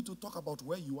 And you to talk about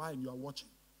where you are and you are watching.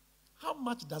 How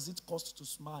much does it cost to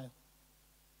smile?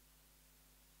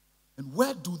 And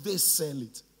where do they sell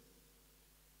it?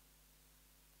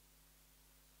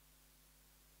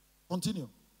 Continue.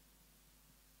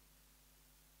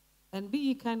 And be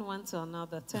ye kind one to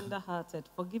another, tender-hearted,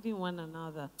 forgiving one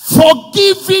another.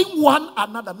 Forgiving one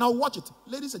another. Now watch it.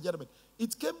 Ladies and gentlemen,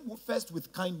 it came first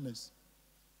with kindness.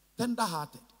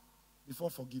 Tender-hearted before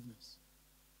forgiveness.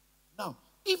 Now,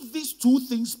 if these two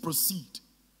things proceed,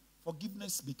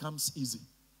 forgiveness becomes easy.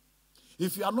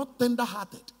 If you are not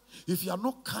tender-hearted, if you are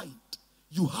not kind,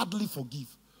 you hardly forgive.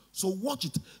 So watch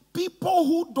it. People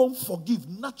who don't forgive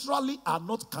naturally are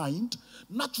not kind,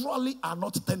 naturally are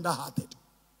not tender-hearted.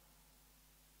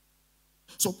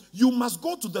 So you must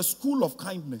go to the school of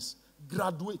kindness,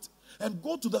 graduate, and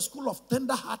go to the school of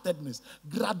tender-heartedness,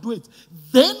 graduate.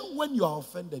 Then when you are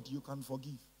offended, you can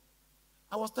forgive.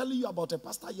 I was telling you about a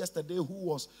pastor yesterday who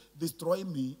was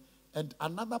destroying me, and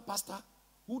another pastor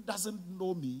who doesn't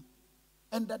know me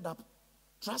ended up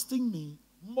trusting me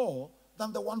more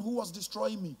than the one who was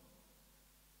destroying me.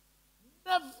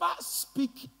 Never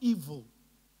speak evil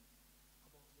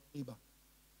about your neighbor.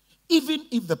 Even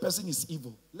if the person is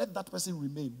evil, let that person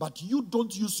remain. But you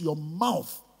don't use your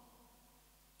mouth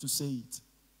to say it.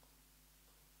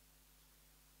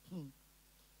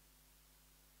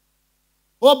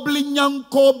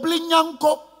 Oblinyanko,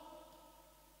 oblinyanko.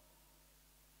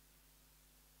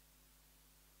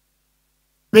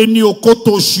 Beni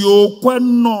okotoshio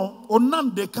kweno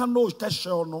onande kano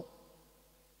keshono.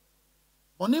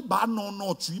 One ba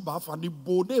no tui ba fa ni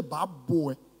bo ne ba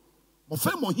boe. Mo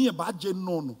fe mo hie ba je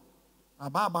no.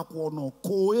 Ababa ko no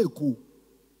ko eko.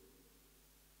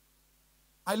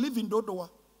 I live in Dodowa.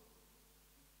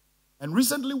 And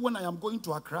recently when I am going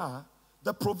to Accra,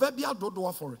 the proverbial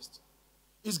Dodowa forest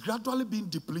is gradually being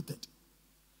depleted.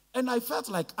 And I felt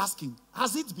like asking,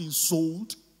 has it been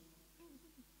sold?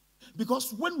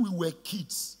 Because when we were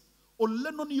kids,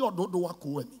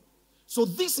 so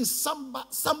this is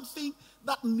something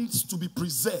that needs to be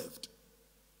preserved.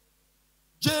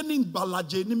 If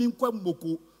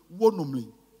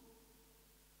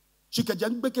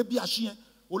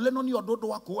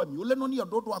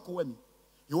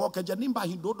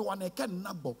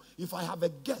I have a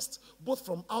guest, both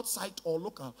from outside or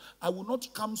local, I will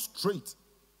not come straight.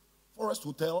 Forest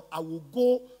Hotel, I will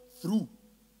go through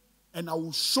and I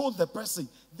will show the person,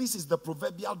 this is the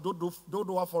proverbial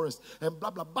Dodowa forest, and blah,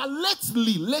 blah. But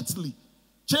lately,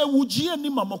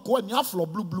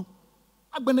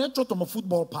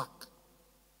 football park.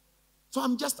 So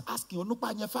I'm just asking, no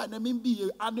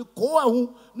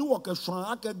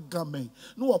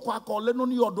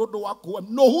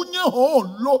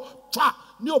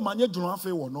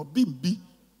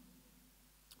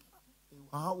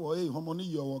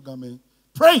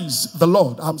praise the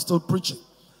Lord. I'm still preaching.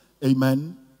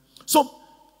 Amen. So,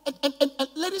 and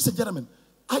ladies and gentlemen,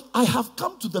 I have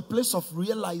come to the place of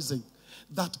realizing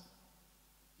that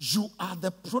you are the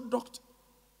product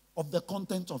of the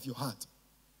content of your heart.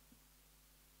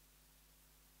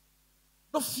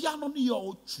 No fear no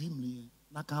your dream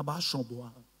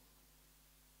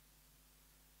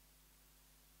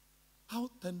how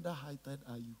tender-hearted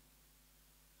are you?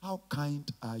 How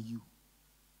kind are you?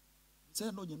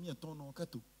 Say no you me turn on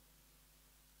keto.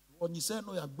 When you say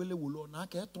no you gbele wo na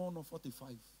ke turn on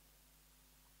 45.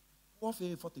 What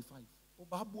 45?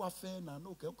 Obabu afa na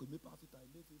no ke ko me perfect I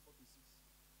live 46.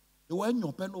 The when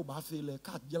your pen oba fa le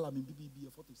cat yela me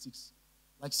BBB 46.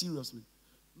 Like seriously.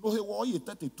 No, he was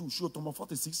 32, show to a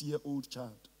 46-year-old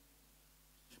child.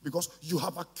 Because you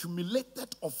have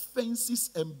accumulated offenses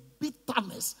and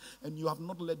bitterness and you have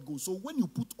not let go. So when you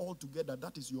put all together,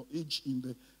 that is your age in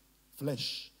the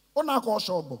flesh.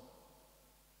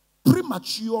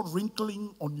 Premature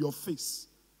wrinkling on your face.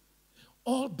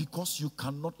 All because you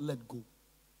cannot let go.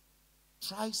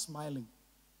 Try smiling.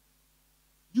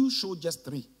 You show just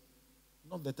 3,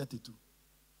 not the 32.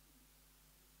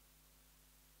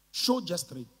 Show just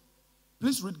 3.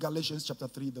 Please read Galatians chapter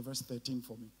 3, the verse 13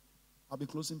 for me. I'll be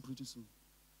closing pretty soon.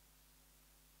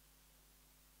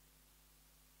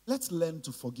 Let's learn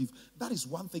to forgive. That is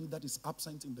one thing that is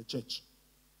absent in the church.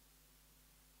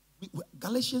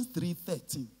 Galatians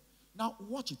 3:13. Now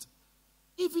watch it.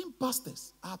 Even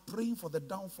pastors are praying for the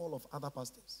downfall of other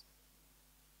pastors.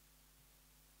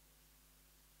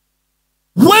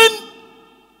 When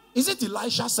is it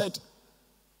Elisha said,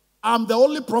 I'm the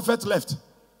only prophet left?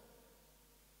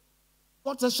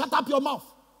 God says, shut up your mouth.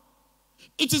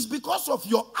 It is because of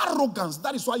your arrogance.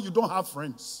 That is why you don't have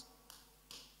friends.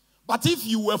 But if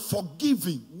you were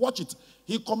forgiving, watch it.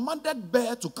 He commanded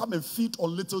bear to come and feed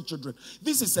on little children.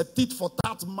 This is a tit for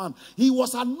tat man. He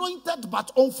was anointed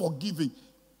but unforgiving.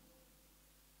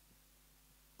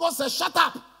 God says, shut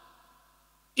up.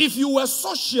 If you were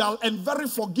social and very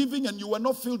forgiving and you were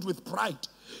not filled with pride,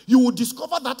 you will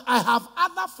discover that I have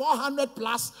other 400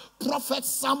 plus prophets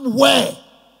somewhere.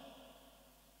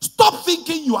 Stop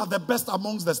thinking you are the best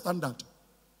amongst the standard.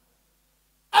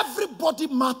 Everybody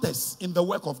matters in the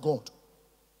work of God.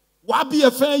 All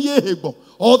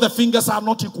the fingers are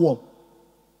not equal.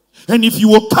 And if you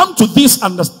will come to this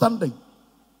understanding,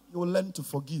 you will learn to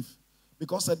forgive.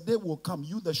 Because a day will come,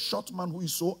 you the short man who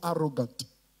is so arrogant,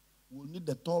 will need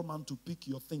the tall man to pick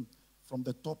your thing from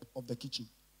the top of the kitchen.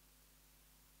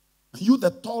 You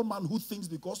the tall man who thinks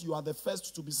because you are the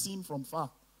first to be seen from far,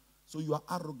 so you are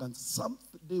arrogant. Some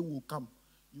day will come,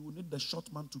 you will need the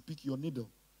short man to pick your needle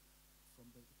from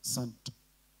the sand.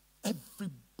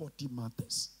 Everybody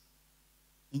matters,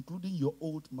 including your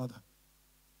old mother.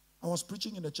 I was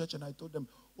preaching in the church and I told them,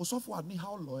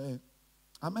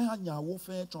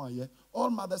 all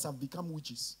mothers have become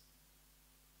witches.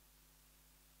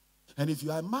 And if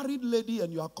you are a married lady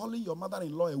and you are calling your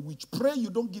mother-in-law a witch, pray you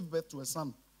don't give birth to a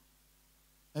son.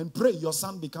 And pray your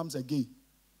son becomes a gay.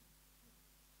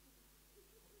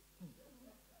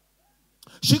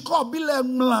 She called Bile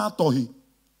Mlatohi.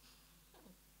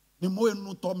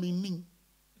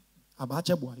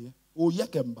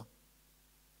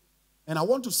 And I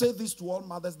want to say this to all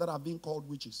mothers that are being called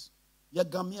witches.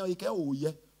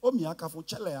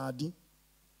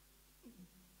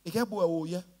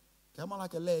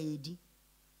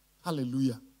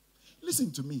 Hallelujah.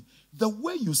 Listen to me. The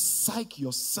way you psych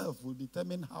yourself will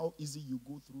determine how easy you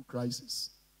go through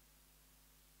crisis.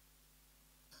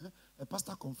 A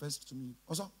pastor confessed to me.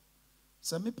 Also,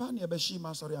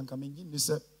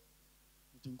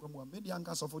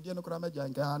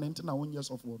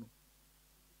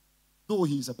 though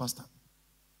he is a pastor,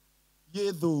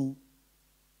 yea, though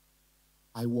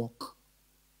I walk,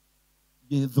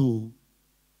 yea, though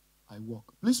I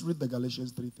walk. Please read the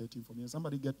Galatians 3:13 for me.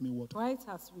 Somebody get me what? Christ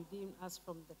has redeemed us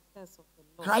from the curse of the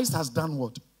law. Christ has done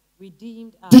what?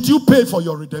 Redeemed us. Did you pay for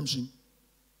your redemption?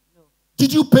 No.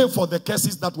 Did you pay for the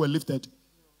curses that were lifted? No.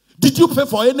 Did you pay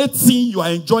for anything you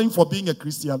are enjoying for being a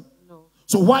Christian? No.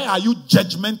 So why are you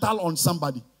judgmental on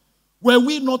somebody? Were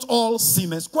we not all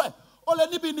sinners?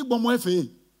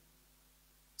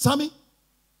 Sammy?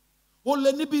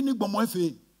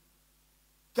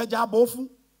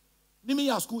 Nimi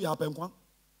ya school ya penkwa.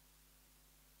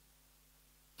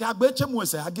 Ke agbeche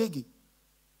mwese agege.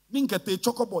 Ninkete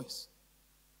Choco Boys.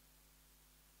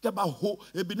 Ke ba ho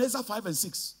Ebenezer 5 and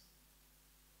 6.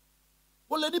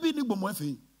 Ole ni bi ni gbo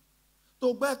mwefe.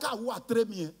 To gbe ka wo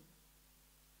atremie.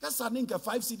 Ke sa ninke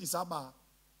 5 cities aba.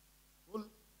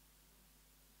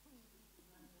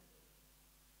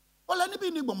 Ole ni bi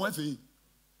ni gbo mwefe.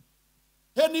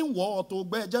 Heni wo to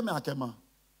gbe je me akema.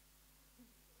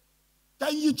 I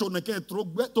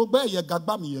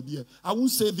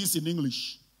won't say this in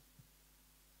English.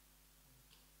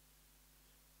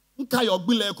 You're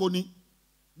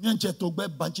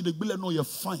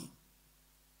fine.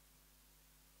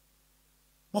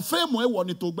 Mo fe mo e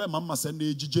woni togbe mama se na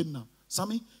ejije na.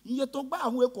 Sami, iye togbe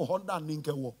ahun eko Honda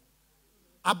ninke wo.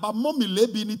 Aba momi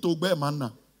lebi ni togbe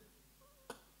manna.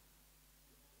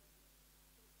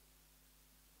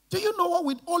 Do you know what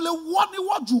with only one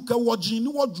what you can watch in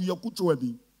what you could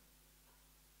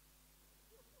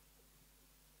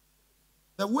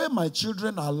the way my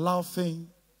children are laughing,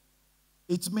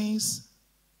 it means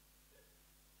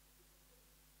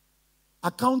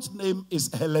account name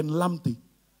is Helen Lamptey.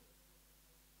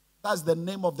 That's the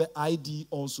name of the ID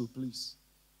also, please.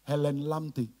 Helen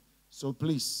Lamptey. So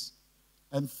please,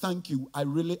 and thank you. I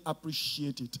really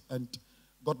appreciate it. And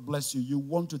God bless you. You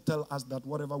want to tell us that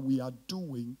whatever we are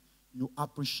doing, you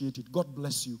appreciate it. God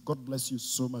bless you. God bless you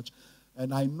so much.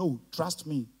 And I know, trust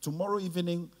me, tomorrow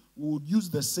evening we will use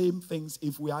the same things.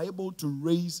 If we are able to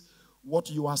raise what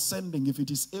you are sending, if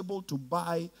it is able to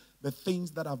buy the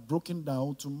things that have broken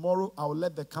down, tomorrow I'll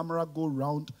let the camera go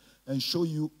round and show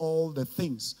you all the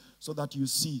things so that you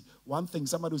see. One thing,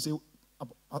 somebody will say,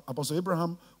 Apostle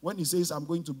Abraham, when he says, I'm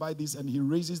going to buy this, and he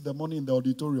raises the money in the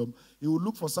auditorium, he will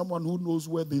look for someone who knows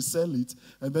where they sell it,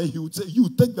 and then he would say, you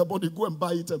take the money, go and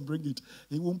buy it and bring it.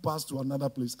 He won't pass to another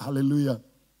place. Hallelujah.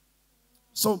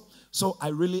 So I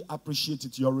really appreciate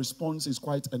it. Your response is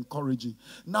quite encouraging.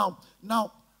 Now,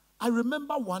 I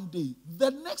remember one day, the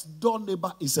next door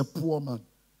neighbor is a poor man.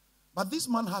 But this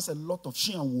man has a lot of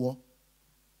share and war.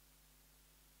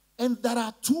 And there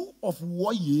are two of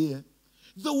war here.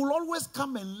 They will always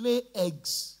come and lay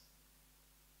eggs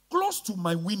close to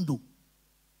my window.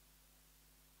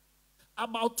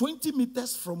 About 20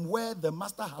 meters from where the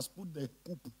master has put the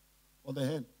poop or the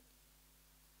hen.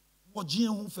 And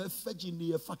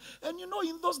you know,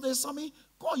 in those days,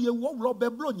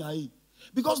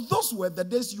 because those were the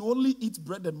days you only eat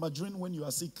bread and margarine when you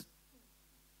are sick.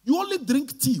 You only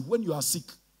drink tea when you are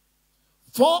sick.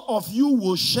 4 of you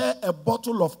will share a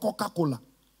bottle of Coca-Cola.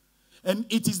 And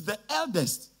it is the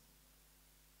eldest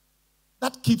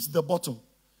that keeps the bottle.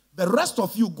 The rest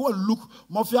of you go and look.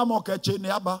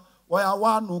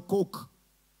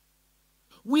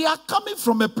 We are coming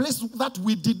from a place that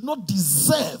we did not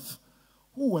deserve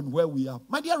who and where we are.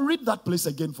 My dear, read that place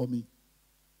again for me.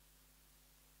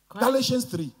 Galatians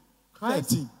 3, Christ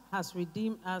 13. has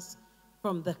redeemed us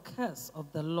from the curse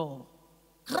of the law.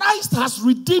 Christ has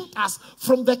redeemed us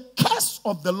from the curse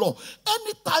of the law.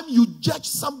 Anytime you judge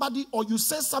somebody or you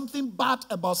say something bad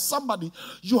about somebody,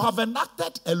 you have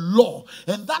enacted a law,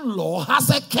 and that law has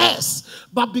a curse.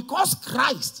 But because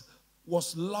Christ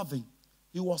was loving,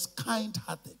 he was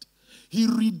kind-hearted, he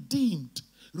redeemed.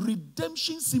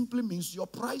 Redemption simply means your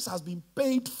price has been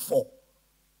paid for.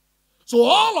 So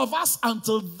all of us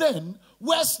until then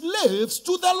were slaves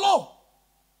to the law.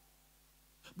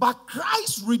 But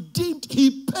Christ redeemed,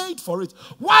 he paid for it.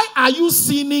 Why are you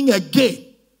sinning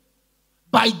again?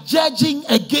 By judging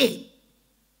again.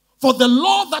 For the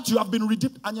law that you have been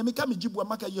redeemed.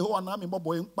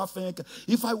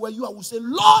 If I were you, I would say,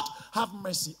 Lord, have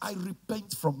mercy. I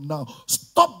repent from now.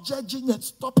 Stop judging and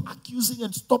stop accusing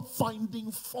and stop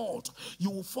finding fault.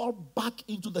 You will fall back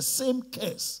into the same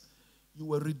curse you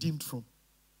were redeemed from.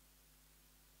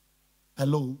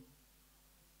 Hello?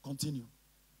 Continue.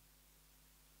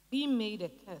 Being made a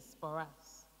curse for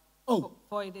us. Oh.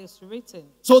 For it is written.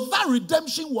 So that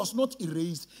redemption was not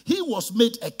erased. He was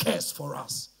made a curse for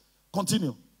us.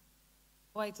 Continue.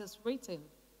 For it is written,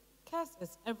 cursed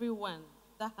is everyone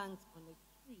that hangs on a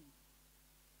tree,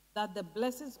 that the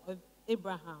blessings of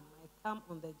Abraham might come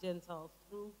on the Gentiles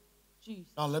through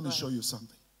Jesus. Now let me show you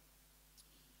something.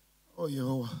 Oh,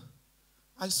 Yehovah.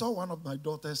 I saw one of my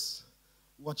daughters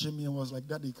watching me and was like,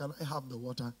 Daddy, can I have the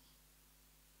water?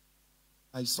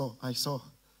 I saw.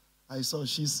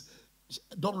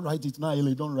 Don't write it now,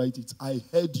 Eli, don't write it. I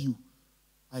heard you.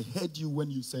 I heard you when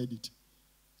you said it.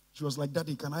 She was like,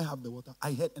 Daddy, can I have the water?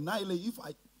 I heard. And now, Eli, if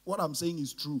what I'm saying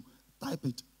is true, type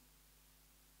it.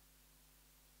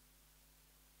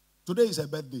 Today is her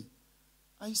birthday.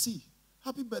 I see.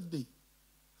 Happy birthday.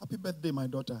 Happy birthday, my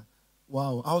daughter.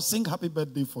 Wow. I'll sing happy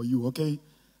birthday for you, okay?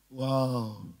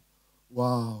 Wow.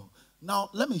 Wow. Now,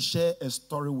 let me share a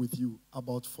story with you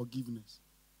about forgiveness.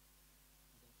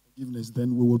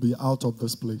 Then we will be out of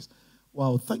this place.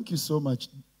 Wow, thank you so much.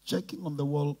 Checking on the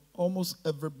wall, almost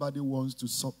everybody wants to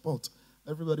support.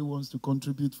 Everybody wants to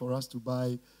contribute for us to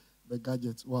buy the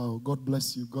gadgets. Wow, God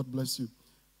bless you. God bless you.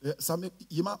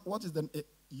 What is the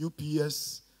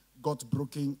UPS got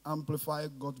broken, amplifier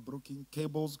got broken,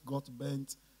 cables got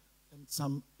bent, and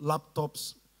some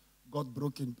laptops got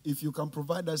broken. If you can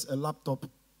provide us a laptop,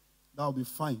 that will be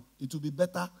fine. It will be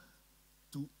better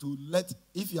to let,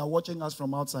 if you are watching us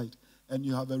from outside and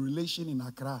you have a relation in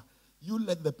Accra, you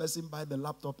let the person buy the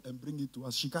laptop and bring it to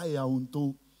us. Shikaya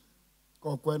unto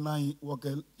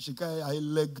shikaya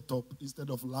leg top instead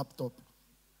of laptop.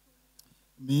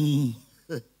 Me.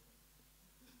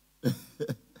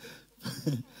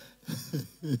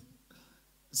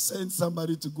 Send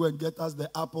somebody to go and get us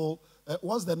the Apple.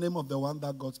 What's the name of the one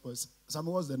that got spoiled? Sammy,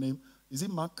 what's the name? Is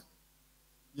it Mac?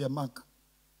 Yeah, Mac.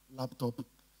 Laptop.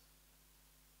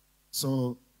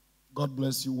 So, God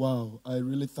bless you. Wow. I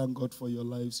really thank God for your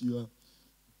lives. You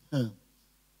are.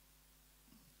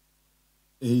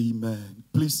 Amen.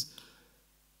 Please,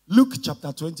 Luke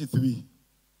chapter 23,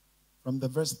 from the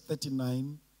verse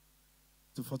 39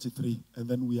 to 43, and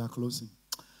then we are closing.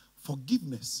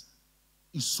 Forgiveness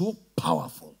is so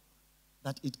powerful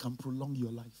that it can prolong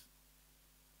your life.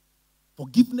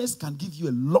 Forgiveness can give you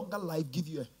a longer life, give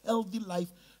you a healthy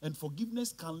life, and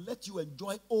forgiveness can let you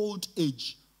enjoy old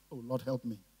age. Oh, Lord, help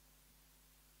me.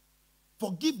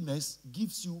 Forgiveness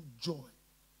gives you joy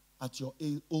at your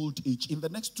old age. In the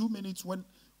next 2 minutes, when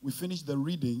we finish the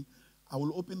reading, I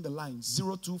will open the line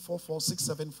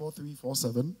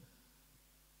 0244674347.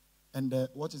 And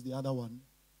what is the other one?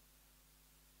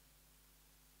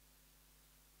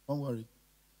 Don't worry.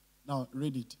 Now,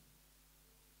 read it.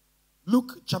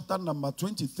 Luke chapter number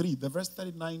 23, the verse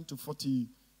 39 to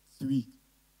 43.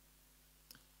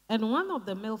 And one of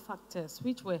the malefactors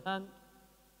which were hanged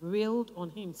railed on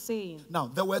him, saying... Now,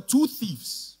 there were two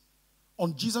thieves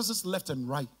on Jesus' left and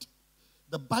right.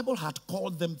 The Bible had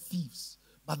called them thieves,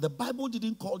 but the Bible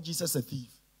didn't call Jesus a thief.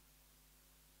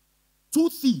 Two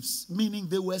thieves, meaning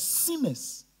they were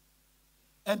sinners.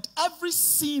 And every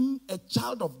sin a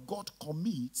child of God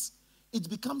commits, it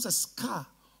becomes a scar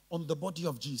on the body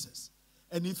of Jesus.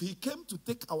 And if he came to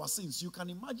take our sins, you can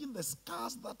imagine the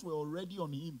scars that were already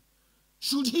on him.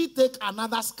 Should he take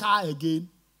another scar again?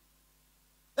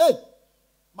 Hey,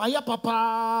 my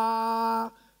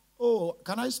papa. Oh,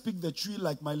 can I speak the tree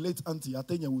like my late auntie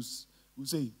Atenya will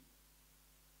say?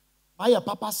 My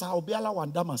papa sa obiala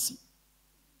wandamasi.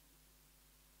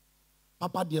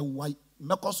 Papa dear white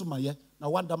mekosu maye na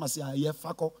wandamasi aye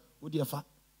fako odi fa.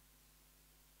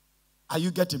 Are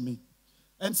you getting me?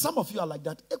 And some of you are like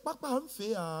that. Papa, I'm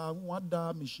fair. What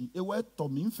da machine? E we to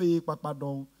me fair. Papa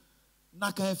don.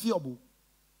 Na can feel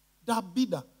that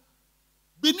bida.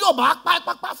 Be no back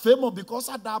papa famous because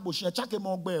I da bush. Check him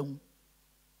on bear.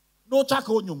 No check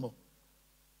on you.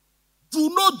 Do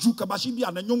not juke bashibi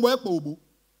and you work bobo.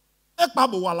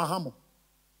 Ekpabo walahamo.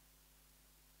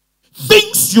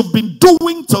 Things you've been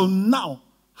doing till now,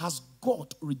 has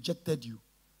God rejected you?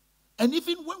 And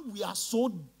even when we are so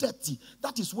dirty,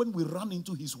 that is when we run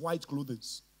into his white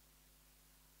clothes.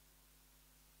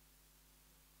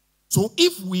 So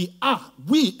if we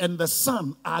and the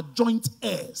Son are joint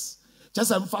heirs.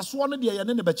 Just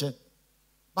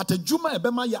but a Juma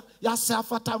ebema ya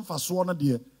safata mfaswana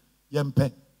die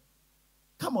yempe.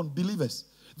 Come on, believers.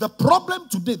 The problem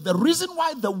today, the reason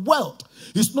why the world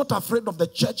is not afraid of the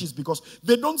church is because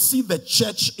they don't see the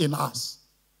church in us.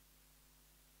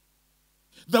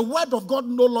 The word of God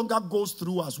no longer goes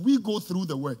through us. We go through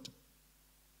the word.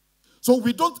 So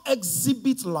we don't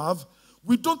exhibit love.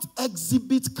 We don't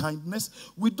exhibit kindness.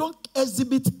 We don't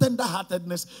exhibit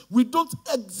tender-heartedness. We don't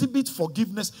exhibit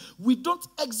forgiveness. We don't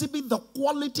exhibit the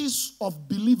qualities of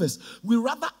believers. We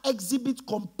rather exhibit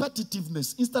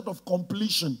competitiveness instead of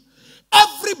completion.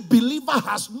 Every believer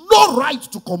has no right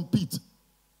to compete.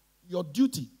 Your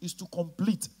duty is to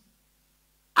complete.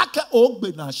 Ake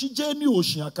ogbe na shijeni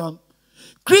oshi akan.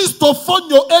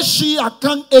 Christofonyo eshi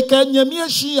akan ekenyemi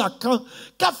eshi akan.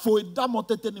 Kafo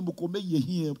edamotete ni mukome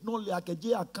yehiye. No le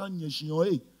akeje akan yeshi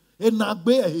oe.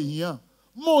 Enagbe ehiya.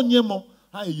 Monye mo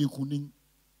ha eyekuning.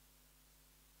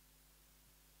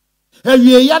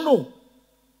 Ewie yano.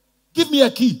 Give me a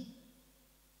key.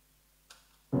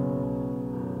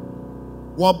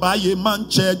 Wabaye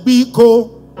manche biko.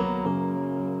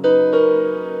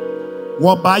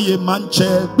 Wabaye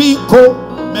manche biko.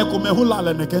 Meko mehula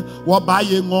leneke.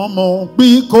 Wabaye ngomo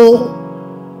biko.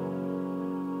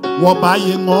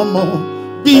 Wabaye ngomo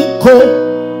biko.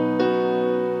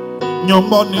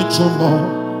 Nyomo ni chumo.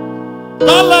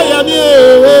 Kala ya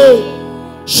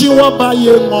nie. Shi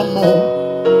wabaye ngomo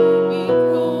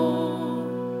biko.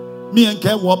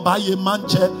 Mienke wabaye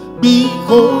manche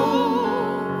biko.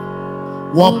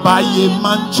 Wabaye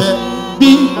manche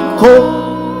biko.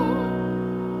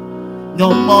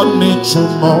 Nyomo ni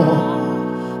chumo.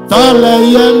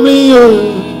 Tale yemiyo.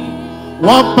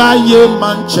 Wabaye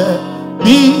manche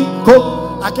biko.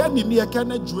 Akeni ni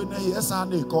ekene juene yesa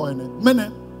ne ko ene.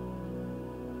 Mene.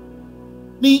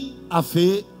 Ni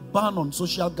afe ban on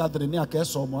social gathering ni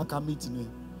akeso mo aka meeting.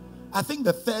 I think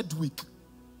the third week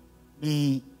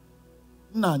ni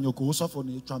na nyoko osofo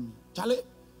ni etwa mi. Chale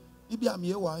ibi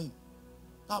amie wa yi.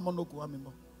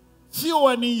 Few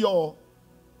any yo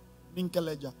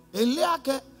ninkeleja.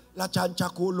 Eliake la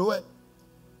chanchako loe.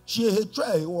 She he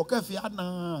tray walk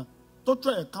fiana. To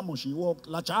tray come she walk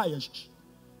la chayesh.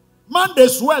 Man they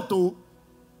sweat oh.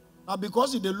 Now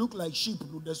because they look like sheep,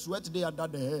 they sweat they under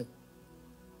the hair.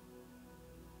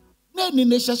 Neni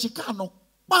neshashikano.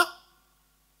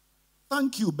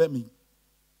 Thank you, Bemi.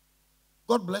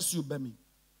 God bless you, Bemi.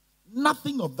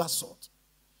 Nothing of that sort.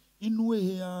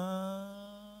 Inwe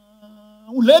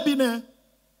ulebine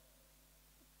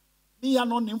ni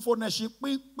anon info na shi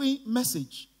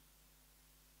message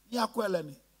ni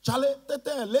akweleni chale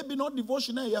tete lebi no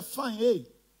devotion e fine eh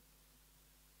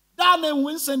dan en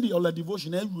win send your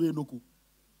devotion e yu enoko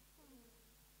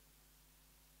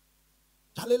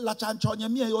chale la chancho nya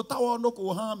mi e yo tawo no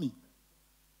ko ha mi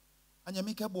anya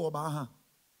mi ke bo ba ha.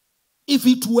 If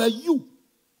it were you,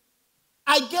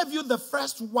 I gave you the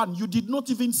first one, you did not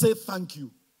even say thank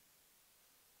you.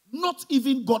 Not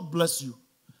even God bless you.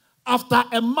 After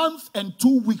a month and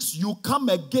 2 weeks, you come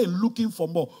again looking for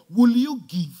more. Will you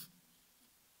give?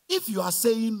 If you are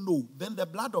saying no, then the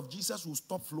blood of Jesus will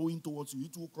stop flowing towards you.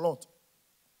 It will clot.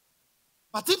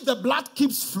 But if the blood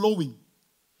keeps flowing,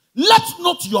 let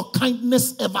not your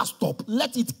kindness ever stop.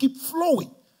 Let it keep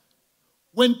flowing.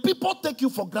 When people take you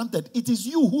for granted, it is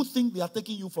you who think they are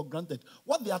taking you for granted.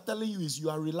 What they are telling you is you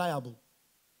are reliable.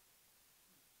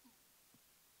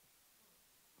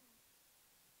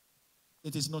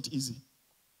 It is not easy.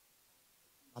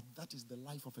 But that is the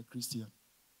life of a Christian.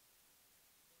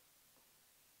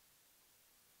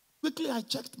 Quickly, I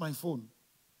checked my phone.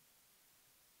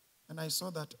 And I saw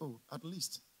that, oh, at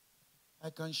least I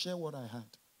can share what I had.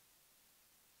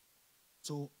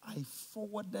 So I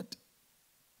forwarded.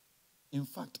 In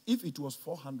fact, if it was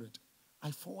 400,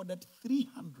 I forwarded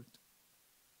 300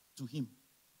 to him.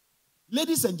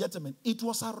 Ladies and gentlemen, it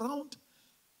was around,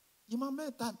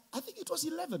 time, I think it was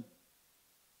 11.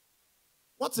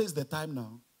 What says the time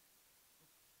now?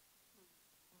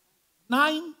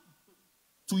 9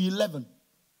 to 11.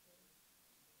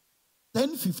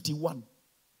 10:51.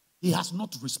 He has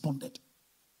not responded.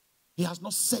 He has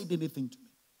not said anything to me.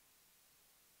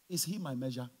 Is he my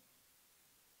measure?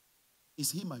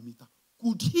 Is he my meter?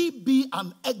 Could he be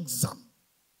an exam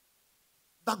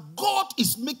that God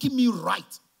is making me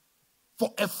right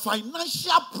for a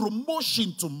financial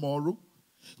promotion tomorrow?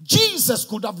 Jesus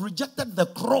could have rejected the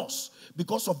cross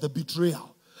because of the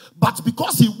betrayal, but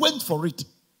because he went for it,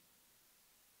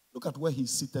 look at where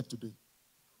he's seated today.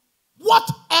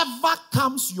 Whatever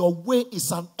comes your way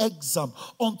is an exam.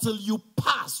 Until you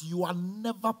pass, you are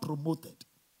never promoted.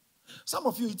 Some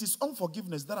of you, it is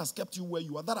unforgiveness that has kept you where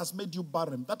you are, that has made you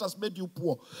barren, that has made you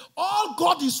poor. All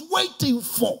God is waiting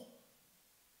for.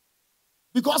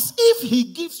 Because if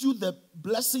he gives you the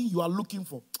blessing you are looking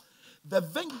for, the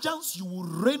vengeance you will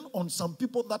rain on some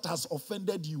people that has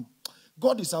offended you,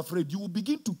 God is afraid. You will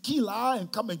begin to kill her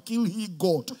and come and kill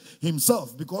God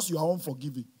himself because you are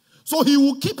unforgiving. So he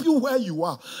will keep you where you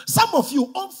are. Some of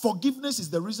you, unforgiveness is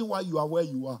the reason why you are where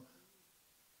you are.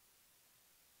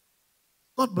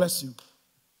 God bless you.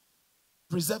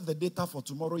 Preserve the data for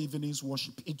tomorrow evening's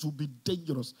worship. It will be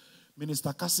dangerous.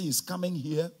 Minister Cassie is coming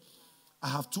here. I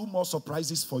have 2 more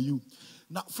surprises for you.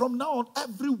 Now, from now on,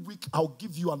 every week, I'll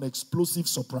give you an explosive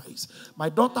surprise. My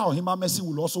daughter, Ohima Mercy,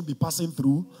 will also be passing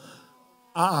through.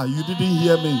 You didn't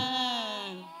hear me.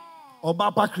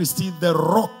 Obapa Christine, the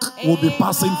rock will be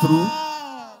passing through.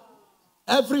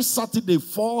 Every Saturday,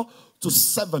 4 to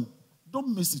 7.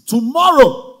 Don't miss it.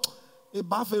 Tomorrow,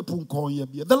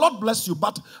 the Lord bless you.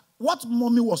 But what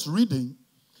mommy was reading,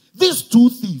 these 2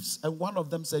 thieves, and one of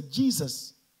them said,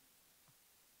 Jesus,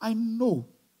 I know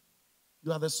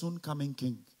you are the soon coming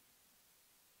king.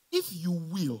 If you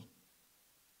will.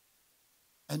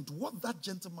 And what that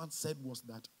gentleman said was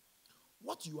that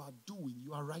what you are doing,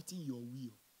 you are writing your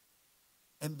will.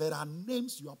 And there are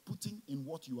names you are putting in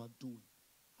what you are doing.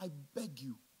 I beg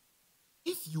you,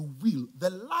 if you will,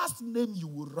 the last name you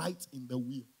will write in the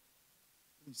will,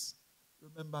 please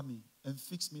remember me and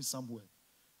fix me somewhere.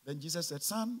 Then Jesus said,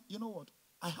 son, you know what?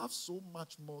 I have so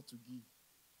much more to give.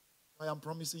 I am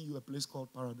promising you a place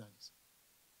called paradise.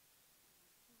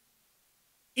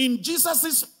 In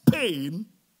Jesus' pain,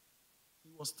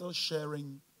 he was still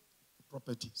sharing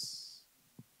properties.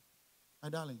 My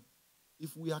darling,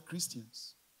 if we are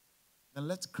Christians, then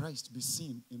let Christ be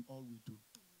seen in all we do.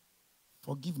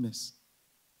 Forgiveness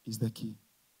is the key.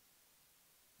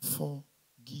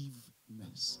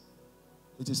 Forgiveness.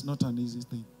 It is not an easy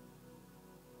thing.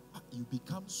 You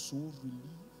become so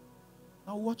relieved.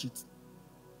 Now watch it.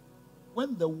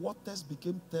 When the waters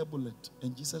became turbulent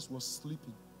and Jesus was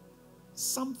sleeping,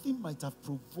 something might have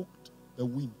provoked the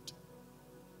wind.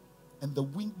 And the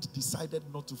wind decided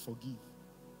not to forgive.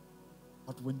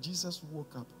 But when Jesus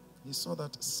woke up, he saw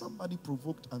that somebody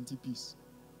provoked anti-peace.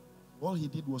 All he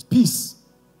did was, peace,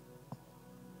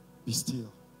 be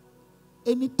still.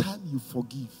 Anytime you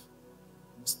forgive,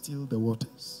 you still the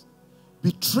waters.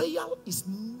 Betrayal is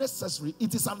necessary.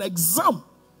 It is an exam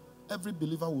every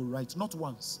believer will write. Not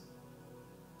once,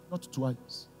 not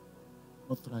twice,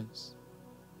 not thrice.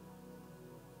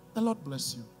 The Lord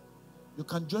bless you. You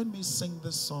can join me sing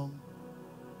this song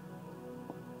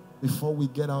before we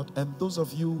get out. And those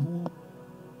of you who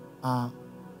are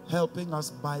helping us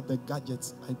buy the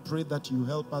gadgets, I pray that you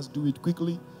help us do it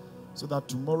quickly so that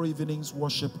tomorrow evening's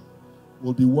worship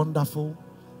will be wonderful.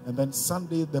 And then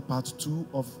Sunday, the part 2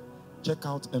 of Check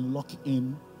Out and Lock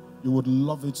In. You would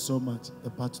love it so much. The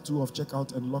part 2 of Check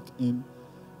Out and Lock In.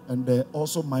 And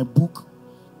also my book.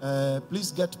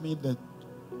 Please get me the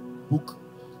book,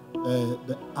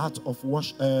 The Art of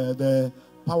Worship, The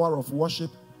Power of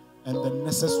Worship and the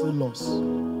Necessary Laws.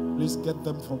 Please get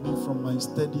them for me from my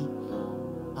study.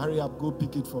 Hurry up, go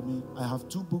pick it for me. I have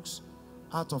 2 books,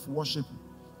 Art of Worship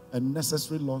and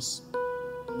Necessary Laws.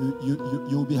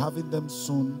 You'll be having them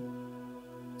soon.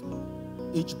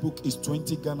 Each book is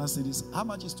 20 Ghana cedis. How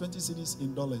much is 20 cedis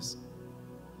in dollars?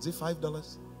 Is it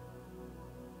 $5?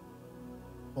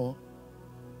 Or,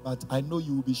 but I know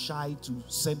you will be shy to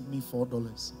send me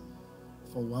 $4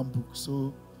 for one book.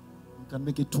 So you can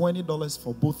make it $20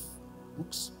 for both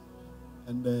books.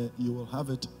 And you will have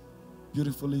it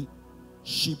beautifully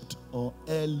shipped or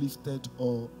airlifted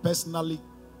or personally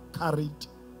carried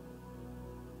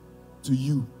to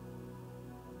you.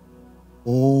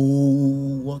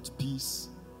 Oh, what peace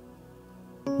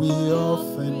we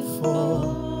often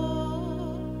fall.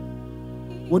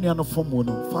 When you're not from one,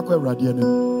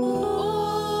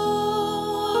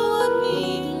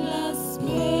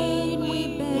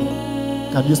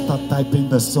 can you start typing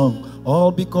the song?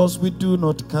 All because we do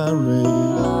not carry.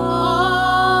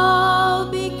 All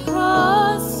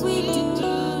because we do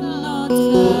not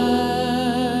carry.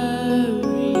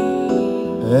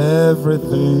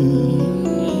 everything.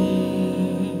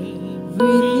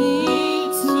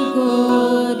 Everything to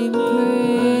God in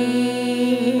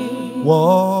prayer.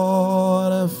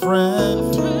 What a friend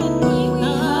We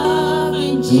have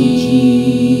in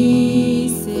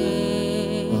Jesus.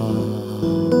 All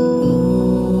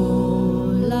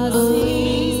our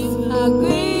sins are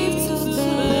grief to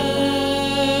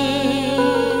bear.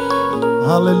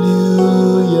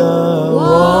 Hallelujah.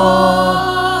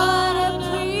 What a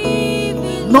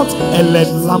privilege. Not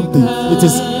Ellen Lamptey. It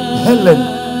is Helen.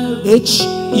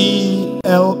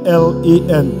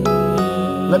 Hellen.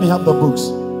 Let me have the books.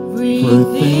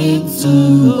 Everything to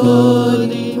God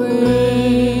in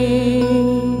prayer.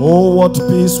 Oh, what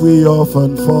peace we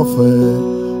often forfeit.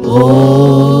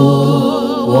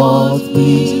 Oh, what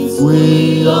peace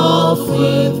we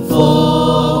often forfeit.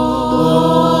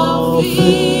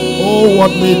 Oh,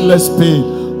 what needless pain.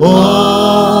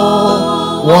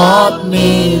 Oh, what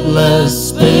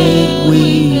needless pain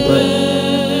we bear.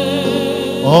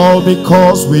 All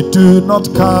because we do not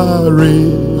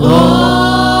carry.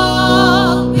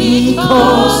 All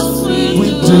because We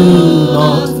do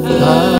not carry.